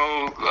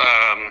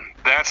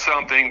 that's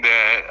something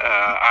that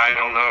I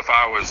don't know if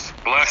I was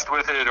blessed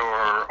with it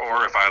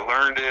or if I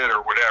learned it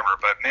or whatever.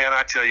 But man,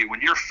 I tell you,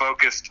 when you're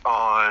focused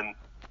on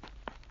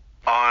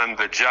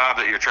the job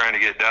that you're trying to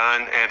get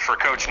done, and for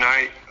Coach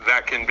Knight,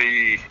 that can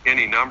be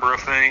any number of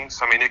things.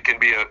 It can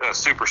be a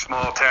super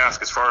small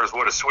task as far as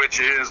what a switch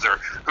is, or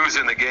who's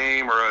in the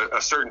game, or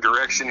a certain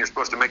direction you're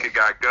supposed to make a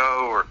guy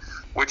go, or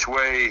which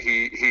way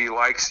he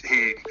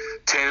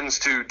tends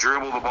to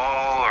dribble the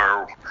ball,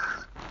 or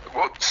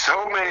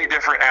so many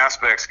different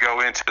aspects go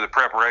into the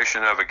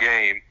preparation of a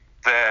game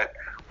that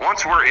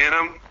once we're in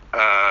them,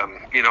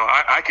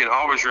 I can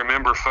always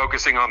remember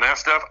focusing on that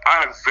stuff.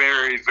 I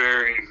very,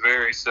 very,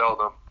 very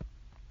seldom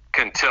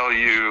can tell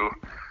you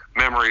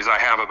memories I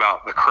have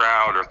about the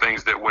crowd or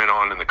things that went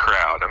on in the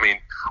crowd.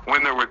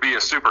 When there would be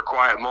a super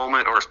quiet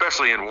moment, or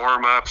especially in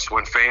warm-ups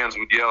when fans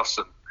would yell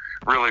some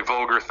really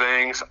vulgar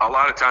things, a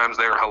lot of times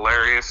they were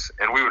hilarious,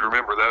 and we would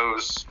remember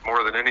those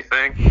more than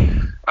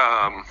anything.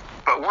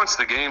 But once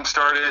the game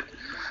started,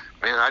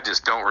 man, I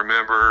just don't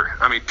remember.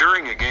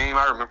 During a game,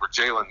 I remember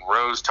Jalen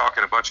Rose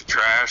talking a bunch of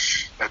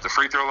trash at the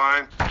free throw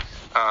line.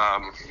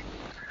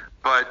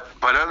 But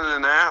other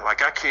than that,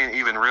 I can't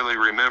even really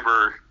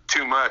remember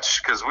too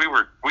much, because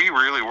we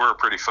really were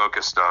pretty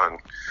focused on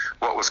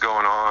what was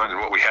going on and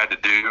what we had to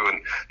do,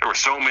 and there were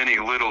so many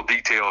little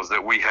details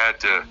that we had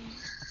to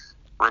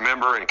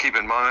remember and keep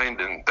in mind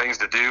and things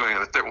to do.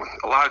 And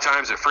a lot of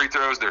times at free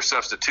throws, there's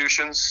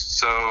substitutions.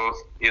 So,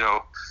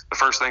 the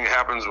first thing that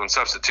happens when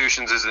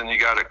substitutions is then you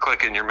got to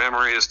click in your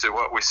memory as to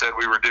what we said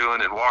we were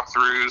doing in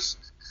walkthroughs,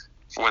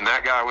 when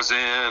that guy was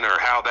in, or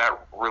how that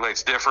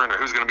relates different, or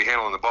who's going to be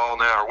handling the ball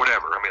now, or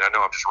whatever. I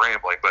know I'm just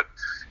rambling, but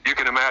you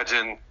can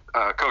imagine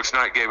Coach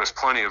Knight gave us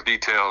plenty of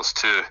details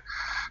to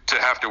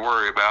have to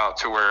worry about,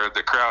 to where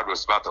the crowd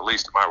was about the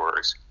least of my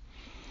worries.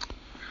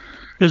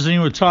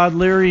 Visiting with Todd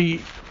Leary.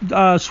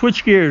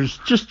 Switch gears.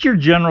 Just your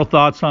general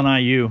thoughts on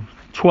IU.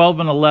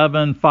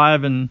 12-11,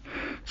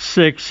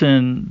 5-6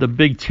 in the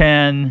Big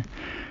Ten.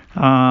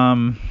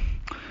 I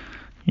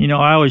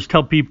always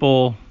tell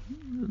people,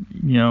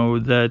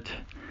 that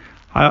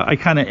I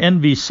kind of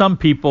envy some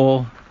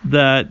people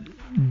that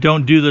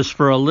don't do this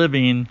for a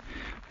living,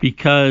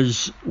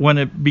 because when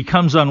it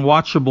becomes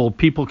unwatchable,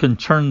 people can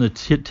turn the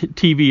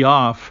TV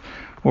off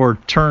or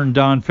turn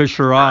Don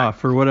Fisher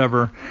off or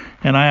whatever,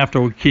 and I have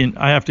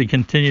to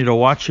continue to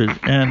watch it.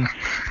 And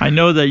I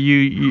know that you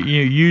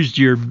used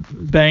your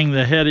bang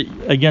the head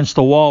against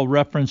the wall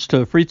reference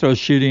to free throw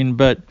shooting,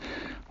 but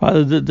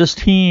this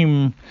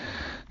team,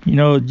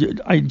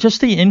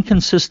 just the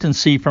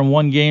inconsistency from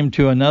one game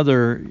to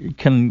another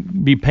can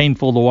be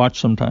painful to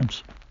watch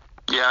sometimes.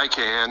 Yeah, I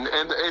can,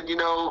 and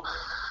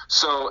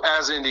so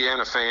as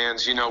Indiana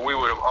fans, we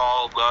would have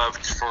all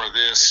loved for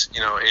this,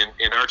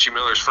 in Archie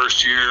Miller's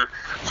first year,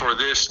 for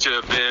this to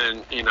have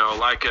been,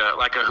 like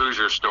a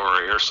Hoosier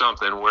story or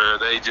something, where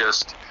they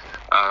just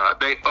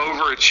they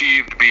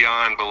overachieved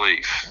beyond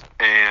belief.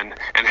 And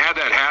had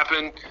that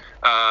happen,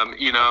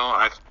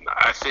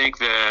 I think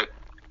that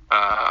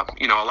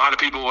A lot of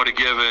people would have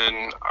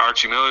given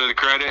Archie Miller the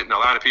credit, and a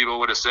lot of people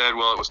would have said,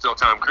 well, it was still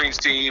Tom Crean's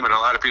team, and a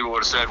lot of people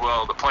would have said,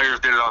 well, the players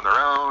did it on their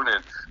own,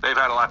 and they've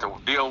had a lot to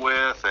deal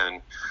with,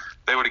 and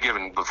they would have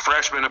given the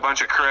freshmen a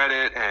bunch of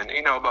credit, and,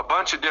 a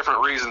bunch of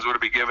different reasons would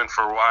have been given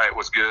for why it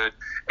was good.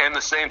 And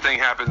the same thing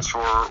happens for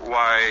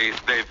why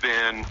they've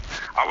been,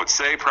 I would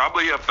say,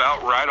 probably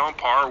about right on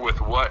par with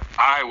what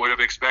I would have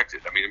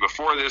expected. I mean,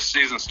 before this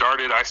season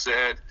started, I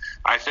said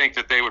I think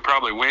that they would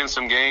probably win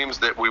some games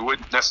that we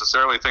wouldn't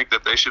necessarily think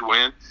that they should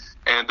win,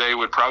 and they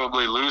would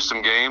probably lose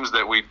some games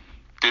that we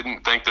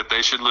didn't think that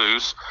they should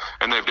lose,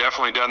 and they've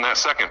definitely done that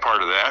second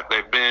part of that.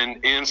 They've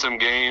been in some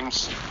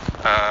games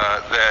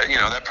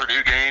that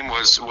Purdue game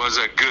was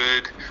a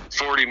good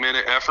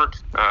 40-minute effort.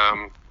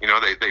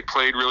 They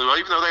played really well,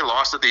 even though they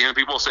lost at the end.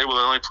 People say, well,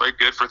 they only played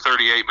good for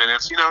 38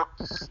 minutes.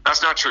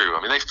 That's not true.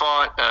 I mean, they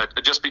fought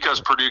just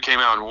because Purdue came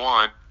out and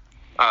won.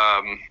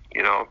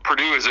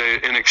 Purdue is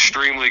an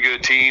extremely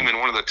good team and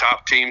one of the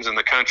top teams in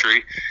the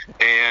country,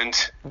 and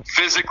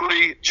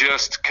physically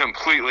just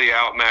completely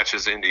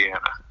outmatches Indiana.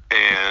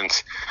 And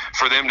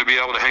for them to be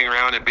able to hang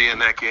around and be in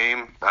that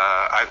game,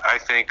 I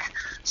think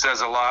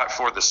says a lot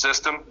for the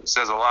system,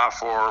 says a lot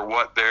for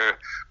what their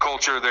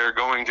culture they're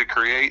going to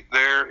create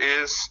there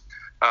is.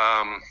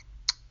 And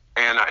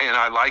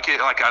I like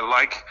it.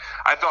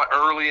 I thought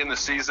early in the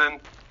season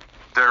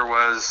there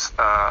was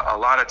a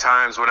lot of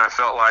times when I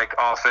felt like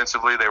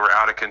offensively they were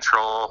out of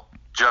control,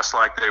 just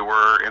like they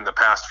were in the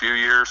past few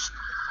years.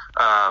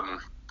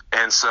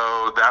 And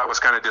so that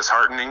was kind of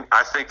disheartening.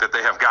 I think that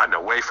they have gotten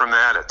away from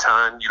that a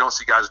ton. You don't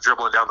see guys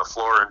dribbling down the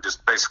floor and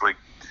just basically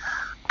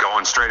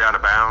going straight out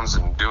of bounds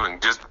and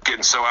just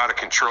getting so out of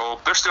control.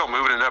 They're still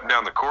moving it up and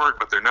down the court,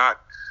 but they're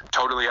not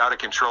totally out of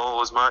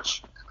control as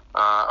much, or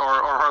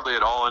hardly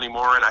at all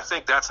anymore. And I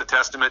think that's a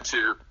testament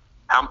to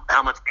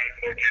how much better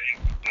they're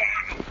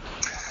getting,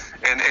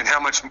 and how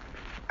much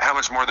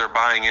more they're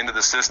buying into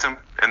the system,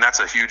 and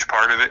that's a huge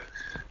part of it.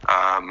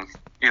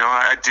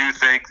 I do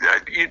think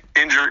that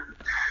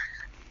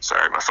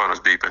sorry, my phone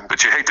was beeping,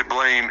 but you hate to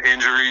blame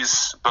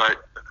injuries,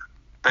 but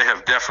they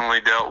have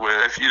definitely dealt with,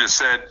 if you'd have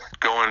said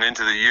going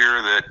into the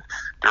year that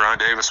Deron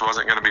Davis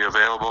wasn't going to be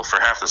available for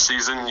half the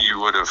season,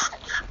 you would have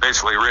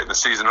basically written the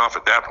season off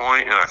at that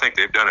point, and I think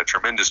they've done a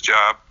tremendous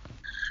job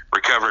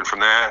recovering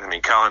from that. I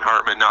mean, Colin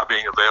Hartman not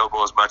being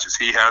available as much as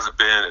he hasn't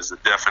been is a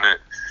definite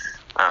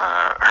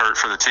hurt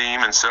for the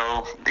team, and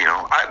so,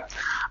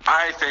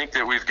 I think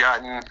that we've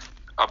gotten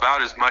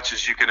about as much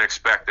as you can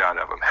expect out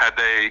of them. Had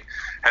they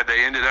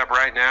ended up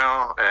right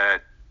now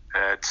at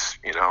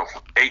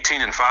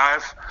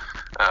 18-5,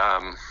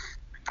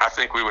 I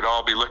think we would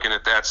all be looking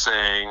at that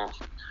saying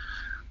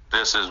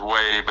this is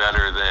way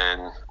better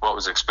than what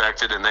was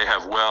expected, and they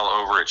have well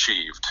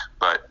overachieved.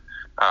 But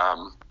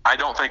I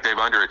don't think they've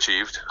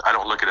underachieved. I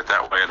don't look at it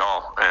that way at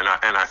all, and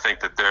I think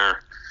that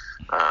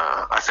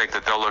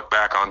they'll look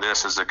back on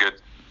this as a good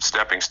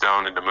stepping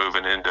stone into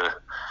moving into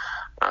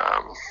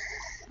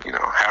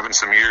having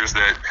some years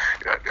that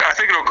I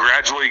think it'll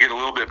gradually get a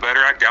little bit better.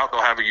 I doubt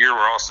they'll have a year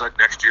where all of a sudden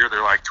next year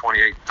they're like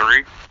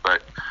 28-3,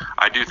 but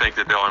I do think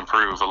that they'll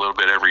improve a little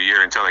bit every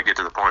year until they get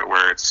to the point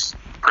where it's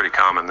pretty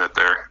common that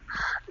they're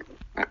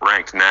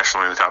ranked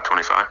nationally in the top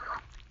 25.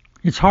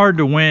 It's hard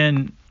to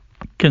win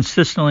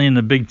consistently in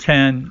the Big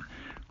Ten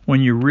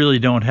when you really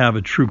don't have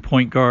a true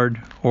point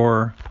guard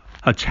or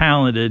a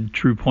talented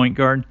true point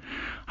guard.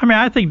 I mean,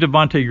 I think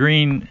Devontae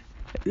Green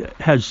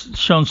has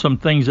shown some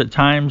things at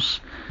times.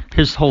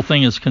 His whole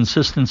thing is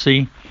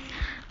consistency.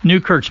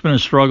 Newkirk's been a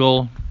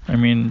struggle. I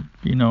mean,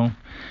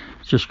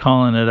 just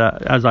calling it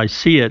as I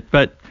see it.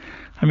 But,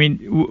 I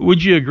mean,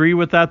 would you agree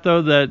with that,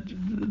 though, that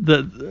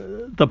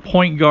the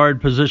point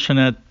guard position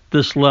at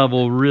this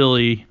level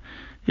really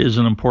is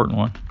an important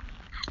one?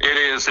 It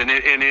is, and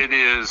it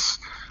is,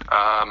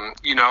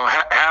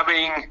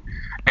 having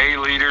a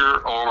leader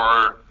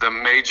or the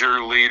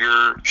major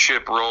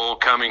leadership role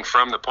coming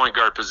from the point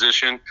guard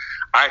position,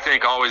 I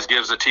think always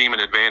gives a team an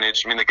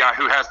advantage. I mean, the guy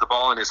who has the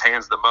ball in his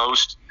hands the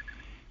most,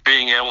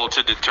 being able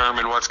to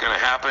determine what's going to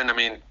happen, I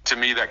mean, to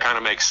me that kind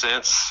of makes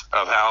sense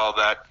of how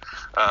that,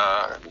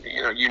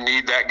 you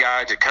need that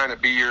guy to kind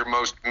of be your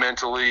most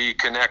mentally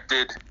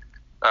connected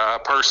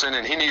person,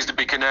 and he needs to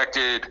be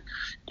connected,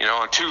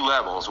 on two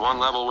levels. One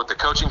level with the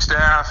coaching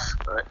staff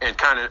and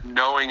kind of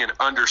knowing and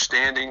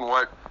understanding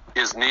what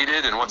is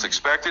needed and what's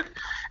expected,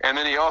 and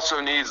then he also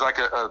needs like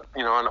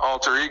an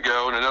alter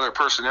ego and another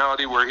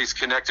personality where he's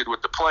connected with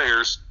the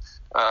players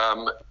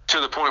to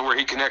the point where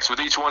he connects with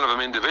each one of them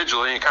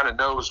individually and kind of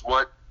knows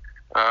what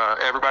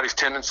everybody's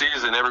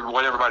tendencies and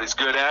what everybody's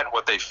good at,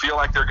 what they feel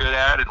like they're good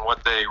at, and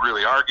what they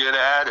really are good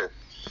at, and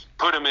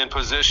put them in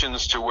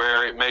positions to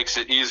where it makes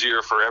it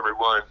easier for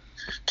everyone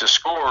to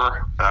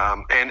score,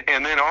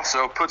 and then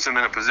also puts them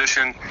in a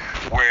position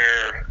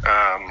where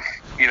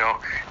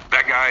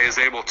that guy is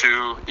able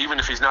to, even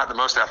if he's not the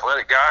most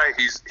athletic guy,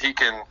 he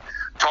can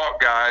talk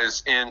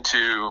guys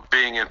into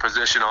being in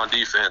position on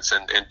defense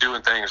and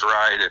doing things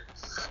right. And,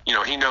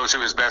 he knows who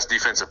his best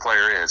defensive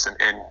player is. And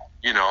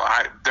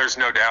there's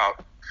no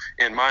doubt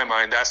in my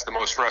mind, that's the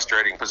most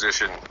frustrating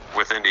position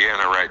with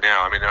Indiana right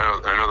now. I mean, I know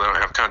they don't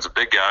have tons of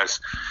big guys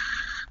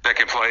that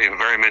can play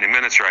very many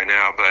minutes right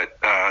now, but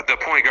the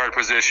point guard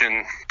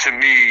position, to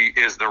me,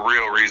 is the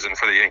real reason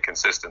for the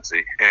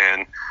inconsistency.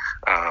 And,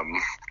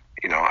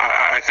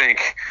 I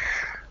think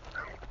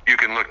you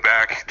can look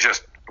back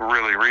just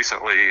really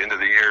recently into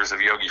the years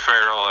of Yogi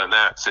Ferrell and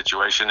that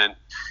situation. And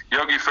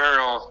Yogi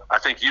Ferrell, I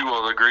think you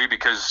will agree,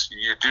 because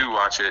you do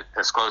watch it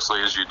as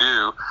closely as you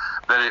do,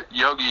 that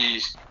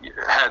Yogi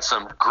had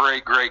some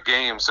great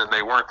games, and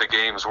they weren't the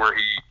games where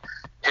he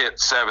hit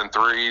 7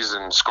 threes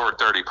and scored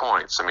 30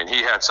 points. I mean,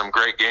 he had some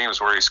great games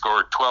where he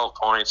scored 12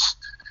 points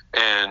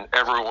and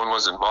everyone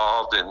was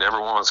involved and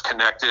everyone was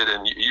connected,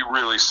 and you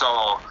really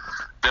saw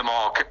them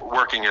all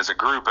working as a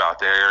group out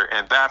there.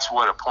 And that's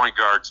what a point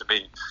guard, to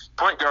me,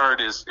 point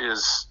guard is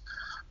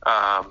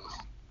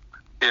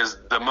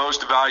the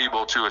most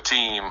valuable to a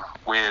team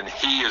when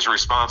he is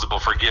responsible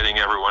for getting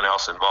everyone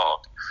else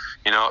involved.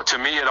 To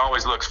me, it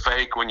always looks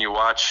fake when you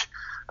watch,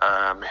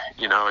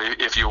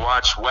 if you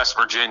watch West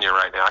Virginia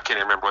right now, I can't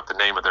even remember what the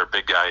name of their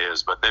big guy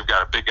is, but they've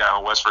got a big guy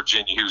in West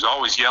Virginia who's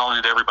always yelling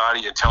at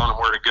everybody and telling them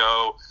where to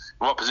go,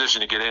 what position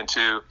to get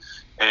into.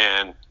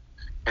 And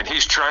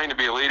he's trying to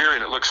be a leader,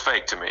 and it looks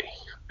fake to me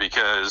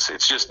because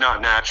it's just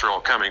not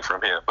natural coming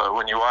from him. But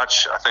when you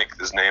watch, I think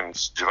his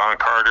name's Javon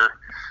Carter,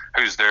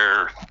 who's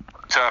their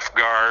tough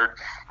guard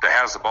that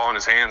has the ball in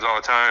his hands all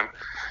the time.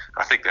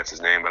 I think that's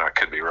his name, but I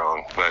could be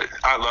wrong. But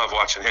I love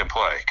watching him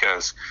play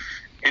because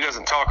he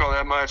doesn't talk all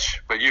that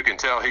much, but you can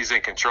tell he's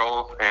in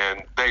control,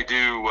 and they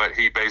do what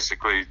he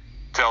basically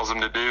tells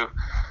them to do,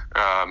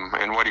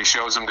 and what he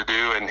shows them to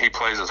do, and he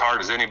plays as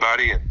hard as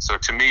anybody. And so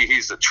to me,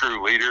 he's a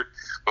true leader.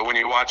 But when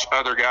you watch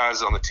other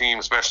guys on the team,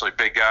 especially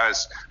big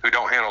guys who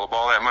don't handle the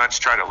ball that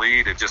much, try to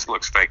lead, it just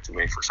looks fake to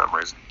me for some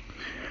reason.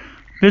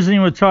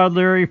 Visiting with Todd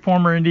Leary,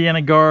 former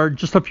Indiana guard.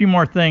 Just a few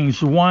more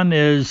things. One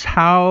is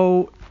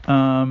how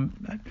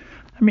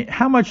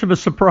much of a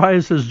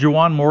surprise has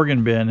Juwan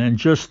Morgan been, and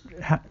just,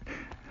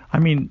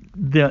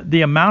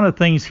 the amount of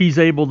things he's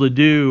able to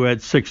do at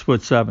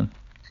 6'7".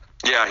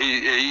 Yeah,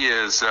 he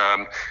is.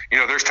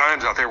 There's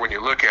times out there when you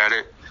look at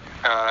it,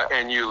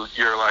 and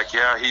you're like,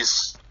 yeah,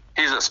 he's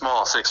a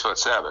small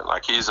 6'7".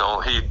 Like he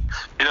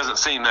doesn't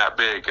seem that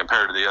big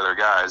compared to the other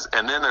guys.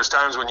 And then there's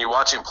times when you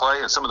watch him play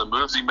and some of the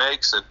moves he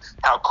makes and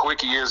how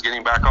quick he is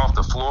getting back off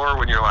the floor,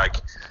 when you're like,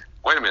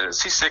 wait a minute,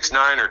 is he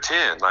 6'9" or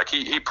 10? Like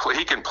he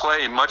can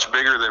play much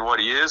bigger than what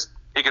he is.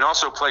 He can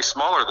also play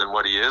smaller than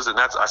what he is, and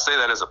I say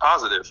that as a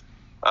positive,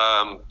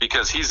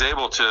 because he's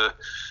able to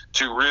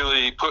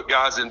really put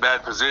guys in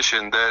bad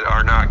position that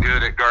are not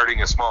good at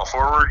guarding a small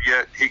forward,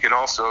 yet he can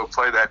also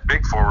play that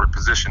big forward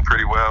position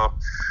pretty well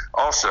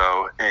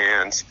also.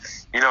 And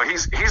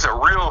he's a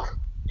real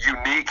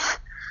unique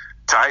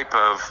type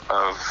of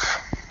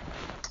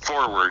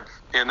forward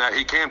in that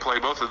he can play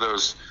both of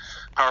those,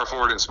 power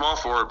forward and small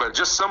forward, but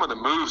just some of the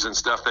moves and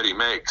stuff that he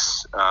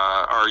makes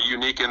are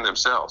unique in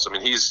themselves. I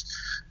mean, he's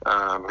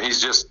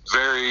just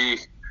very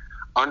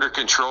under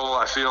control.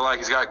 I feel like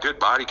he's got good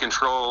body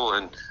control,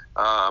 and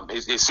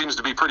he seems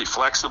to be pretty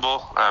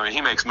flexible. I mean,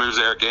 he makes moves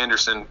Eric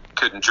Anderson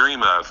couldn't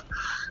dream of,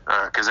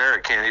 because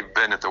Eric can't even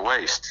bend at the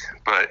waist.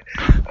 But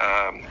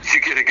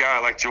you get a guy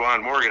like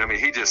Juwan Morgan, I mean,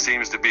 he just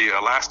seems to be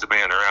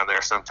Elastoman around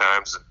there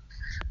sometimes.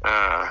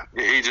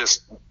 He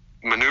just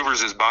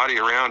maneuvers his body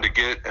around to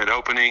get an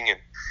opening, and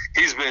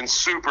he's been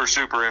super,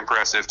 super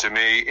impressive to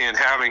me in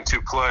having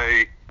to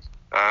play,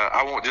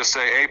 I won't just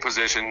say a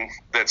position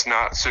that's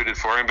not suited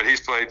for him, but he's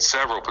played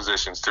several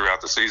positions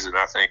throughout the season,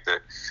 I think,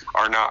 that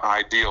are not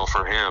ideal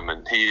for him,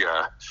 and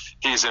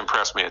he's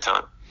impressed me a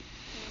ton.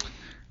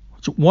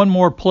 So one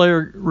more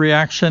player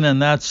reaction,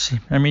 and that's,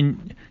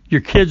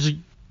 your kids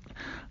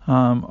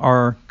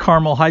are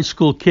Carmel High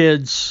School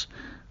kids.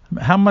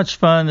 How much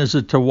fun is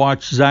it to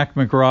watch Zach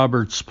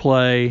McRoberts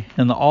play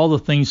and all the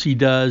things he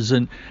does?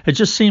 And it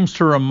just seems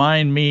to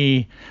remind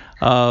me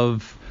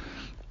of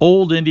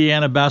old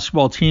Indiana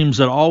basketball teams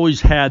that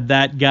always had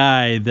that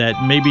guy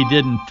that maybe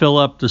didn't fill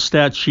up the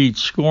stat sheet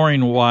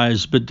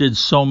scoring-wise, but did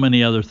so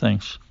many other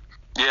things.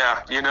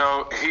 Yeah,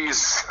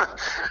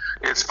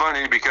 it's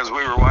funny because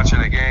we were watching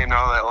a game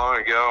not that long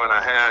ago, and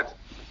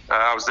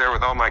I was there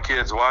with all my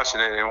kids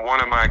watching it, and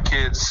one of my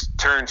kids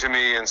turned to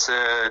me and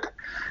said,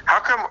 how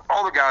come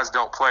all the guys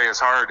don't play as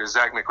hard as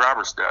Zach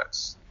McRoberts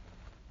does?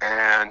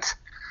 And,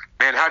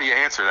 man, how do you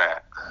answer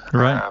that?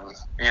 Right.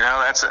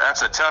 That's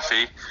a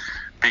toughie,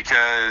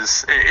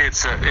 because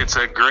it's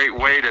a great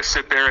way to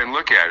sit there and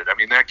look at it. I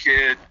mean, that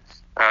kid,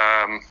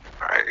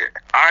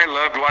 I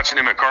loved watching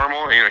him at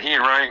Carmel. He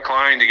and Ryan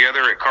Klein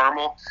together at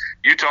Carmel.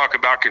 You talk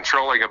about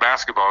controlling a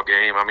basketball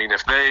game. I mean,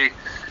 if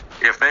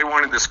they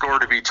wanted the score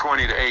to be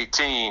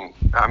 20-18,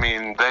 I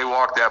mean, they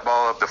walked that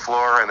ball up the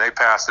floor and they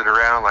passed it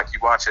around like you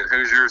watch at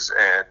Hoosiers.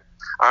 And,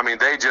 I mean,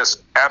 they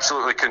just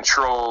absolutely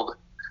controlled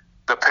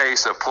the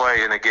pace of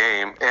play in a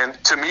game. And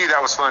to me,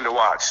 that was fun to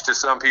watch. To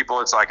some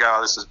people, it's like,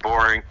 oh, this is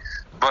boring.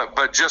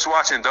 But just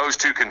watching those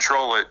two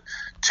control it,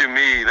 to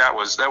me, that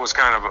was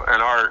kind of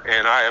an art.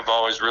 And I have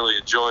always really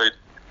enjoyed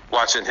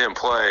watching him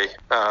play.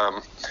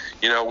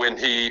 When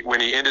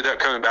he ended up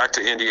coming back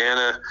to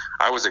Indiana,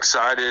 I was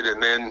excited.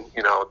 And then,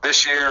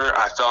 this year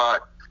I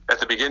thought, at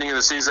the beginning of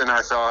the season,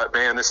 I thought,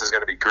 man, this is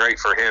going to be great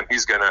for him.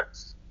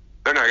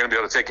 They're not going to be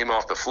able to take him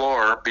off the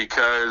floor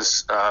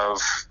because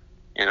of,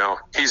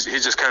 he's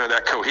just kind of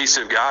that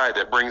cohesive guy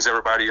that brings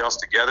everybody else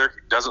together.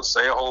 He doesn't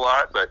say a whole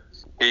lot, but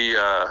he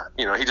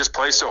just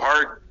plays so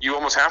hard. You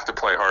almost have to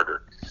play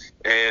harder.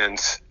 And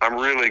I'm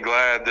really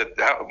glad that,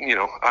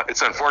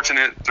 it's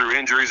unfortunate through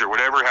injuries or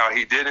whatever, how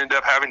he did end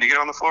up having to get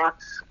on the floor.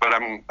 But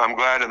I'm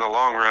glad in the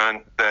long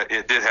run that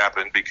it did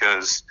happen,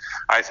 because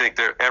I think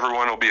that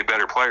everyone will be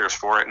better players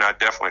for it. And I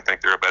definitely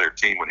think they're a better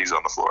team when he's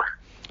on the floor.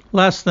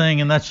 Last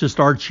thing, and that's just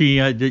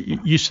Archie.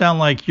 You sound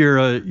like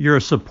you're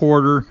a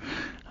supporter.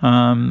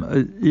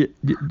 What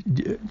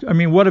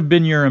have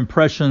been your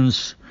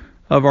impressions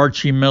of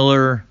Archie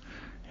Miller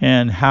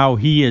and how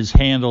he has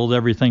handled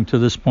everything to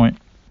this point?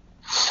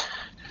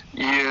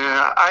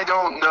 Yeah, I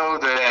don't know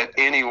that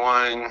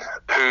anyone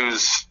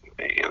who's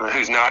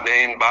not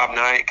named Bob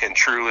Knight can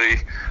truly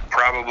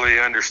probably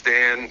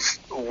understand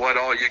what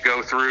all you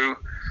go through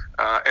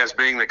as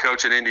being the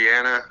coach at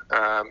Indiana.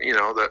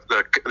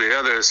 The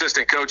other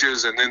assistant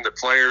coaches and then the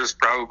players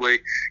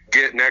probably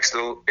get next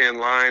in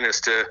line as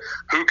to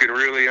who can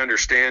really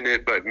understand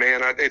it. But,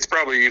 man, it's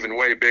probably even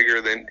way bigger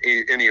than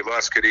any of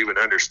us could even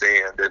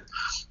understand. And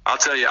I'll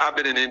tell you, I've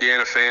been an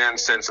Indiana fan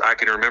since I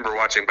can remember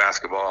watching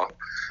basketball,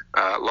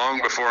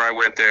 long before I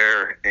went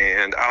there,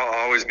 and I'll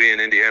always be an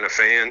Indiana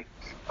fan.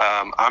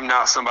 I'm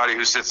not somebody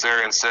who sits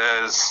there and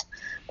says,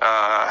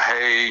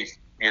 hey,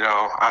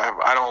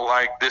 I don't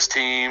like this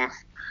team.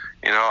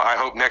 I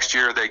hope next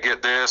year they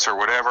get this or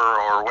whatever,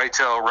 or wait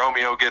till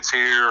Romeo gets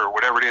here or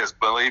whatever it is.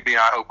 Believe me,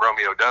 I hope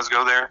Romeo does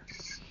go there.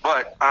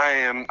 But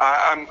I'm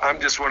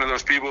just one of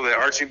those people that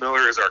Archie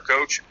Miller is our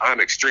coach.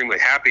 I'm extremely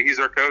happy he's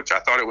our coach. I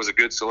thought it was a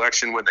good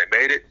selection when they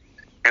made it,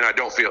 and I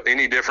don't feel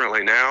any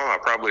differently now. I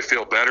probably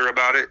feel better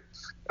about it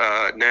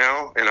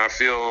now, and I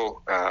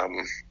feel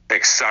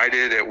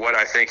excited at what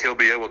I think he'll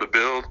be able to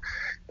build.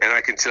 And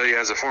I can tell you,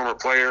 as a former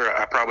player,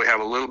 I probably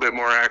have a little bit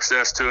more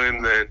access to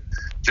him than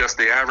just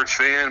the average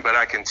fan. But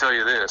I can tell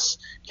you this,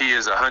 he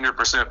is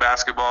 100%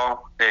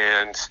 basketball.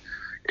 And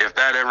if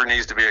that ever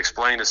needs to be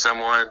explained to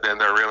someone, then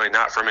they're really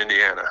not from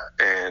Indiana.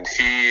 And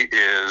he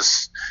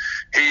is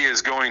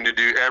going to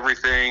do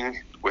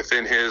everything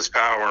within his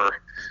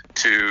power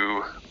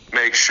to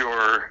make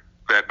sure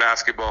that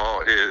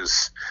basketball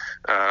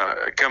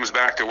comes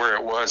back to where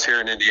it was here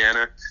in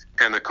Indiana.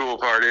 And the cool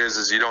part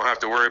is you don't have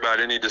to worry about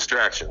any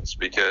distractions,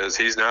 because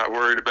he's not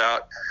worried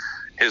about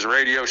his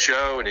radio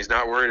show, and he's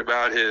not worried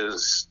about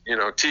his,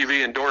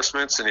 TV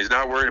endorsements, and he's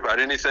not worried about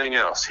anything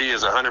else. He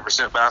is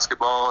 100%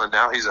 basketball, and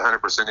now he's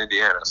 100%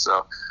 Indiana.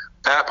 So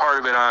that part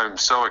of it I'm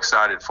so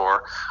excited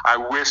for. I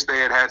wish they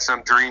had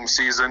some dream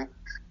season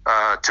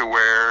to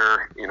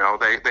where,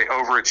 they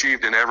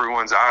overachieved in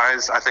everyone's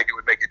eyes. I think it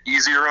would make it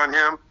easier on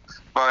him,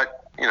 but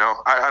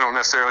I don't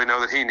necessarily know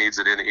that he needs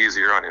it any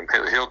easier on him.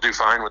 He'll do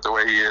fine with the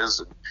way he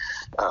is.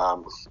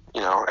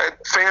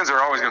 Fans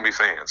are always going to be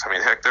fans.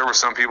 Heck, there were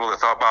some people that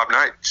thought Bob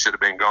Knight should have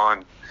been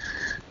gone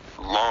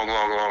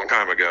long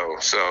time ago.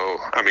 So,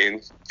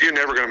 you're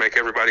never going to make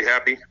everybody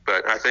happy,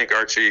 but I think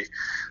Archie,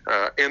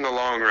 in the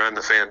long run,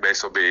 the fan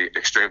base will be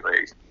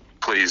extremely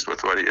pleased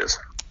with what he is.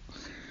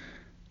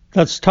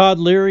 That's Todd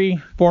Leary,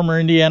 former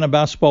Indiana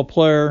basketball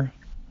player,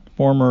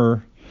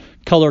 former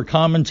color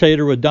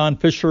commentator with Don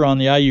Fisher on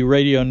the IU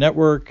Radio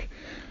Network.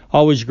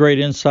 Always great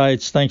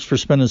insights. Thanks for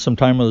spending some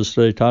time with us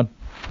today, Todd.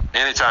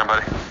 Anytime,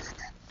 buddy.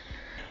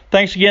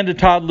 Thanks again to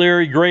Todd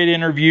Leary. Great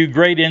interview,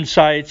 great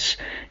insights.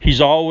 He's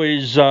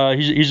always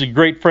he's a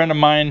great friend of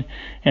mine,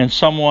 and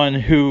someone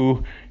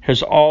who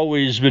has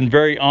always been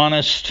very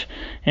honest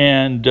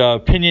and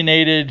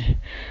opinionated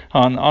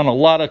on a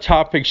lot of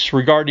topics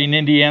regarding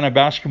Indiana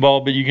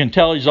basketball. But you can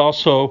tell he's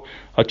also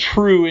a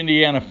true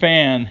Indiana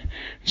fan,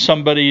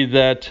 somebody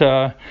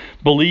that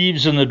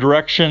believes in the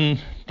direction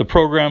the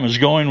program is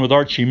going with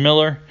Archie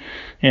Miller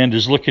and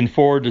is looking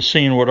forward to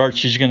seeing what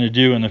Archie's going to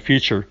do in the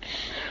future.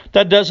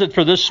 That does it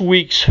for this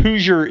week's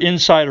Hoosier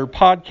Insider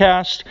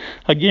Podcast.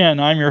 Again,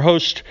 I'm your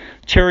host,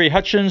 Terry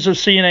Hutchens of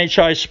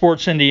CNHI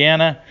Sports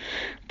Indiana.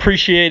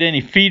 Appreciate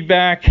any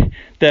feedback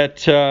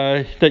that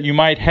you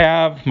might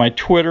have. My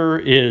Twitter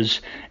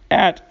is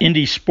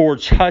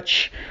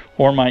 @IndySportsHutch,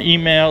 or my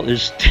email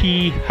is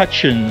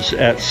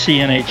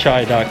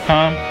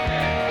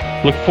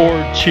thutchens@cnhi.com. Look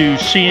forward to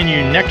seeing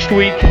you next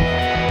week,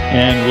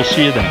 and we'll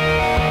see you then.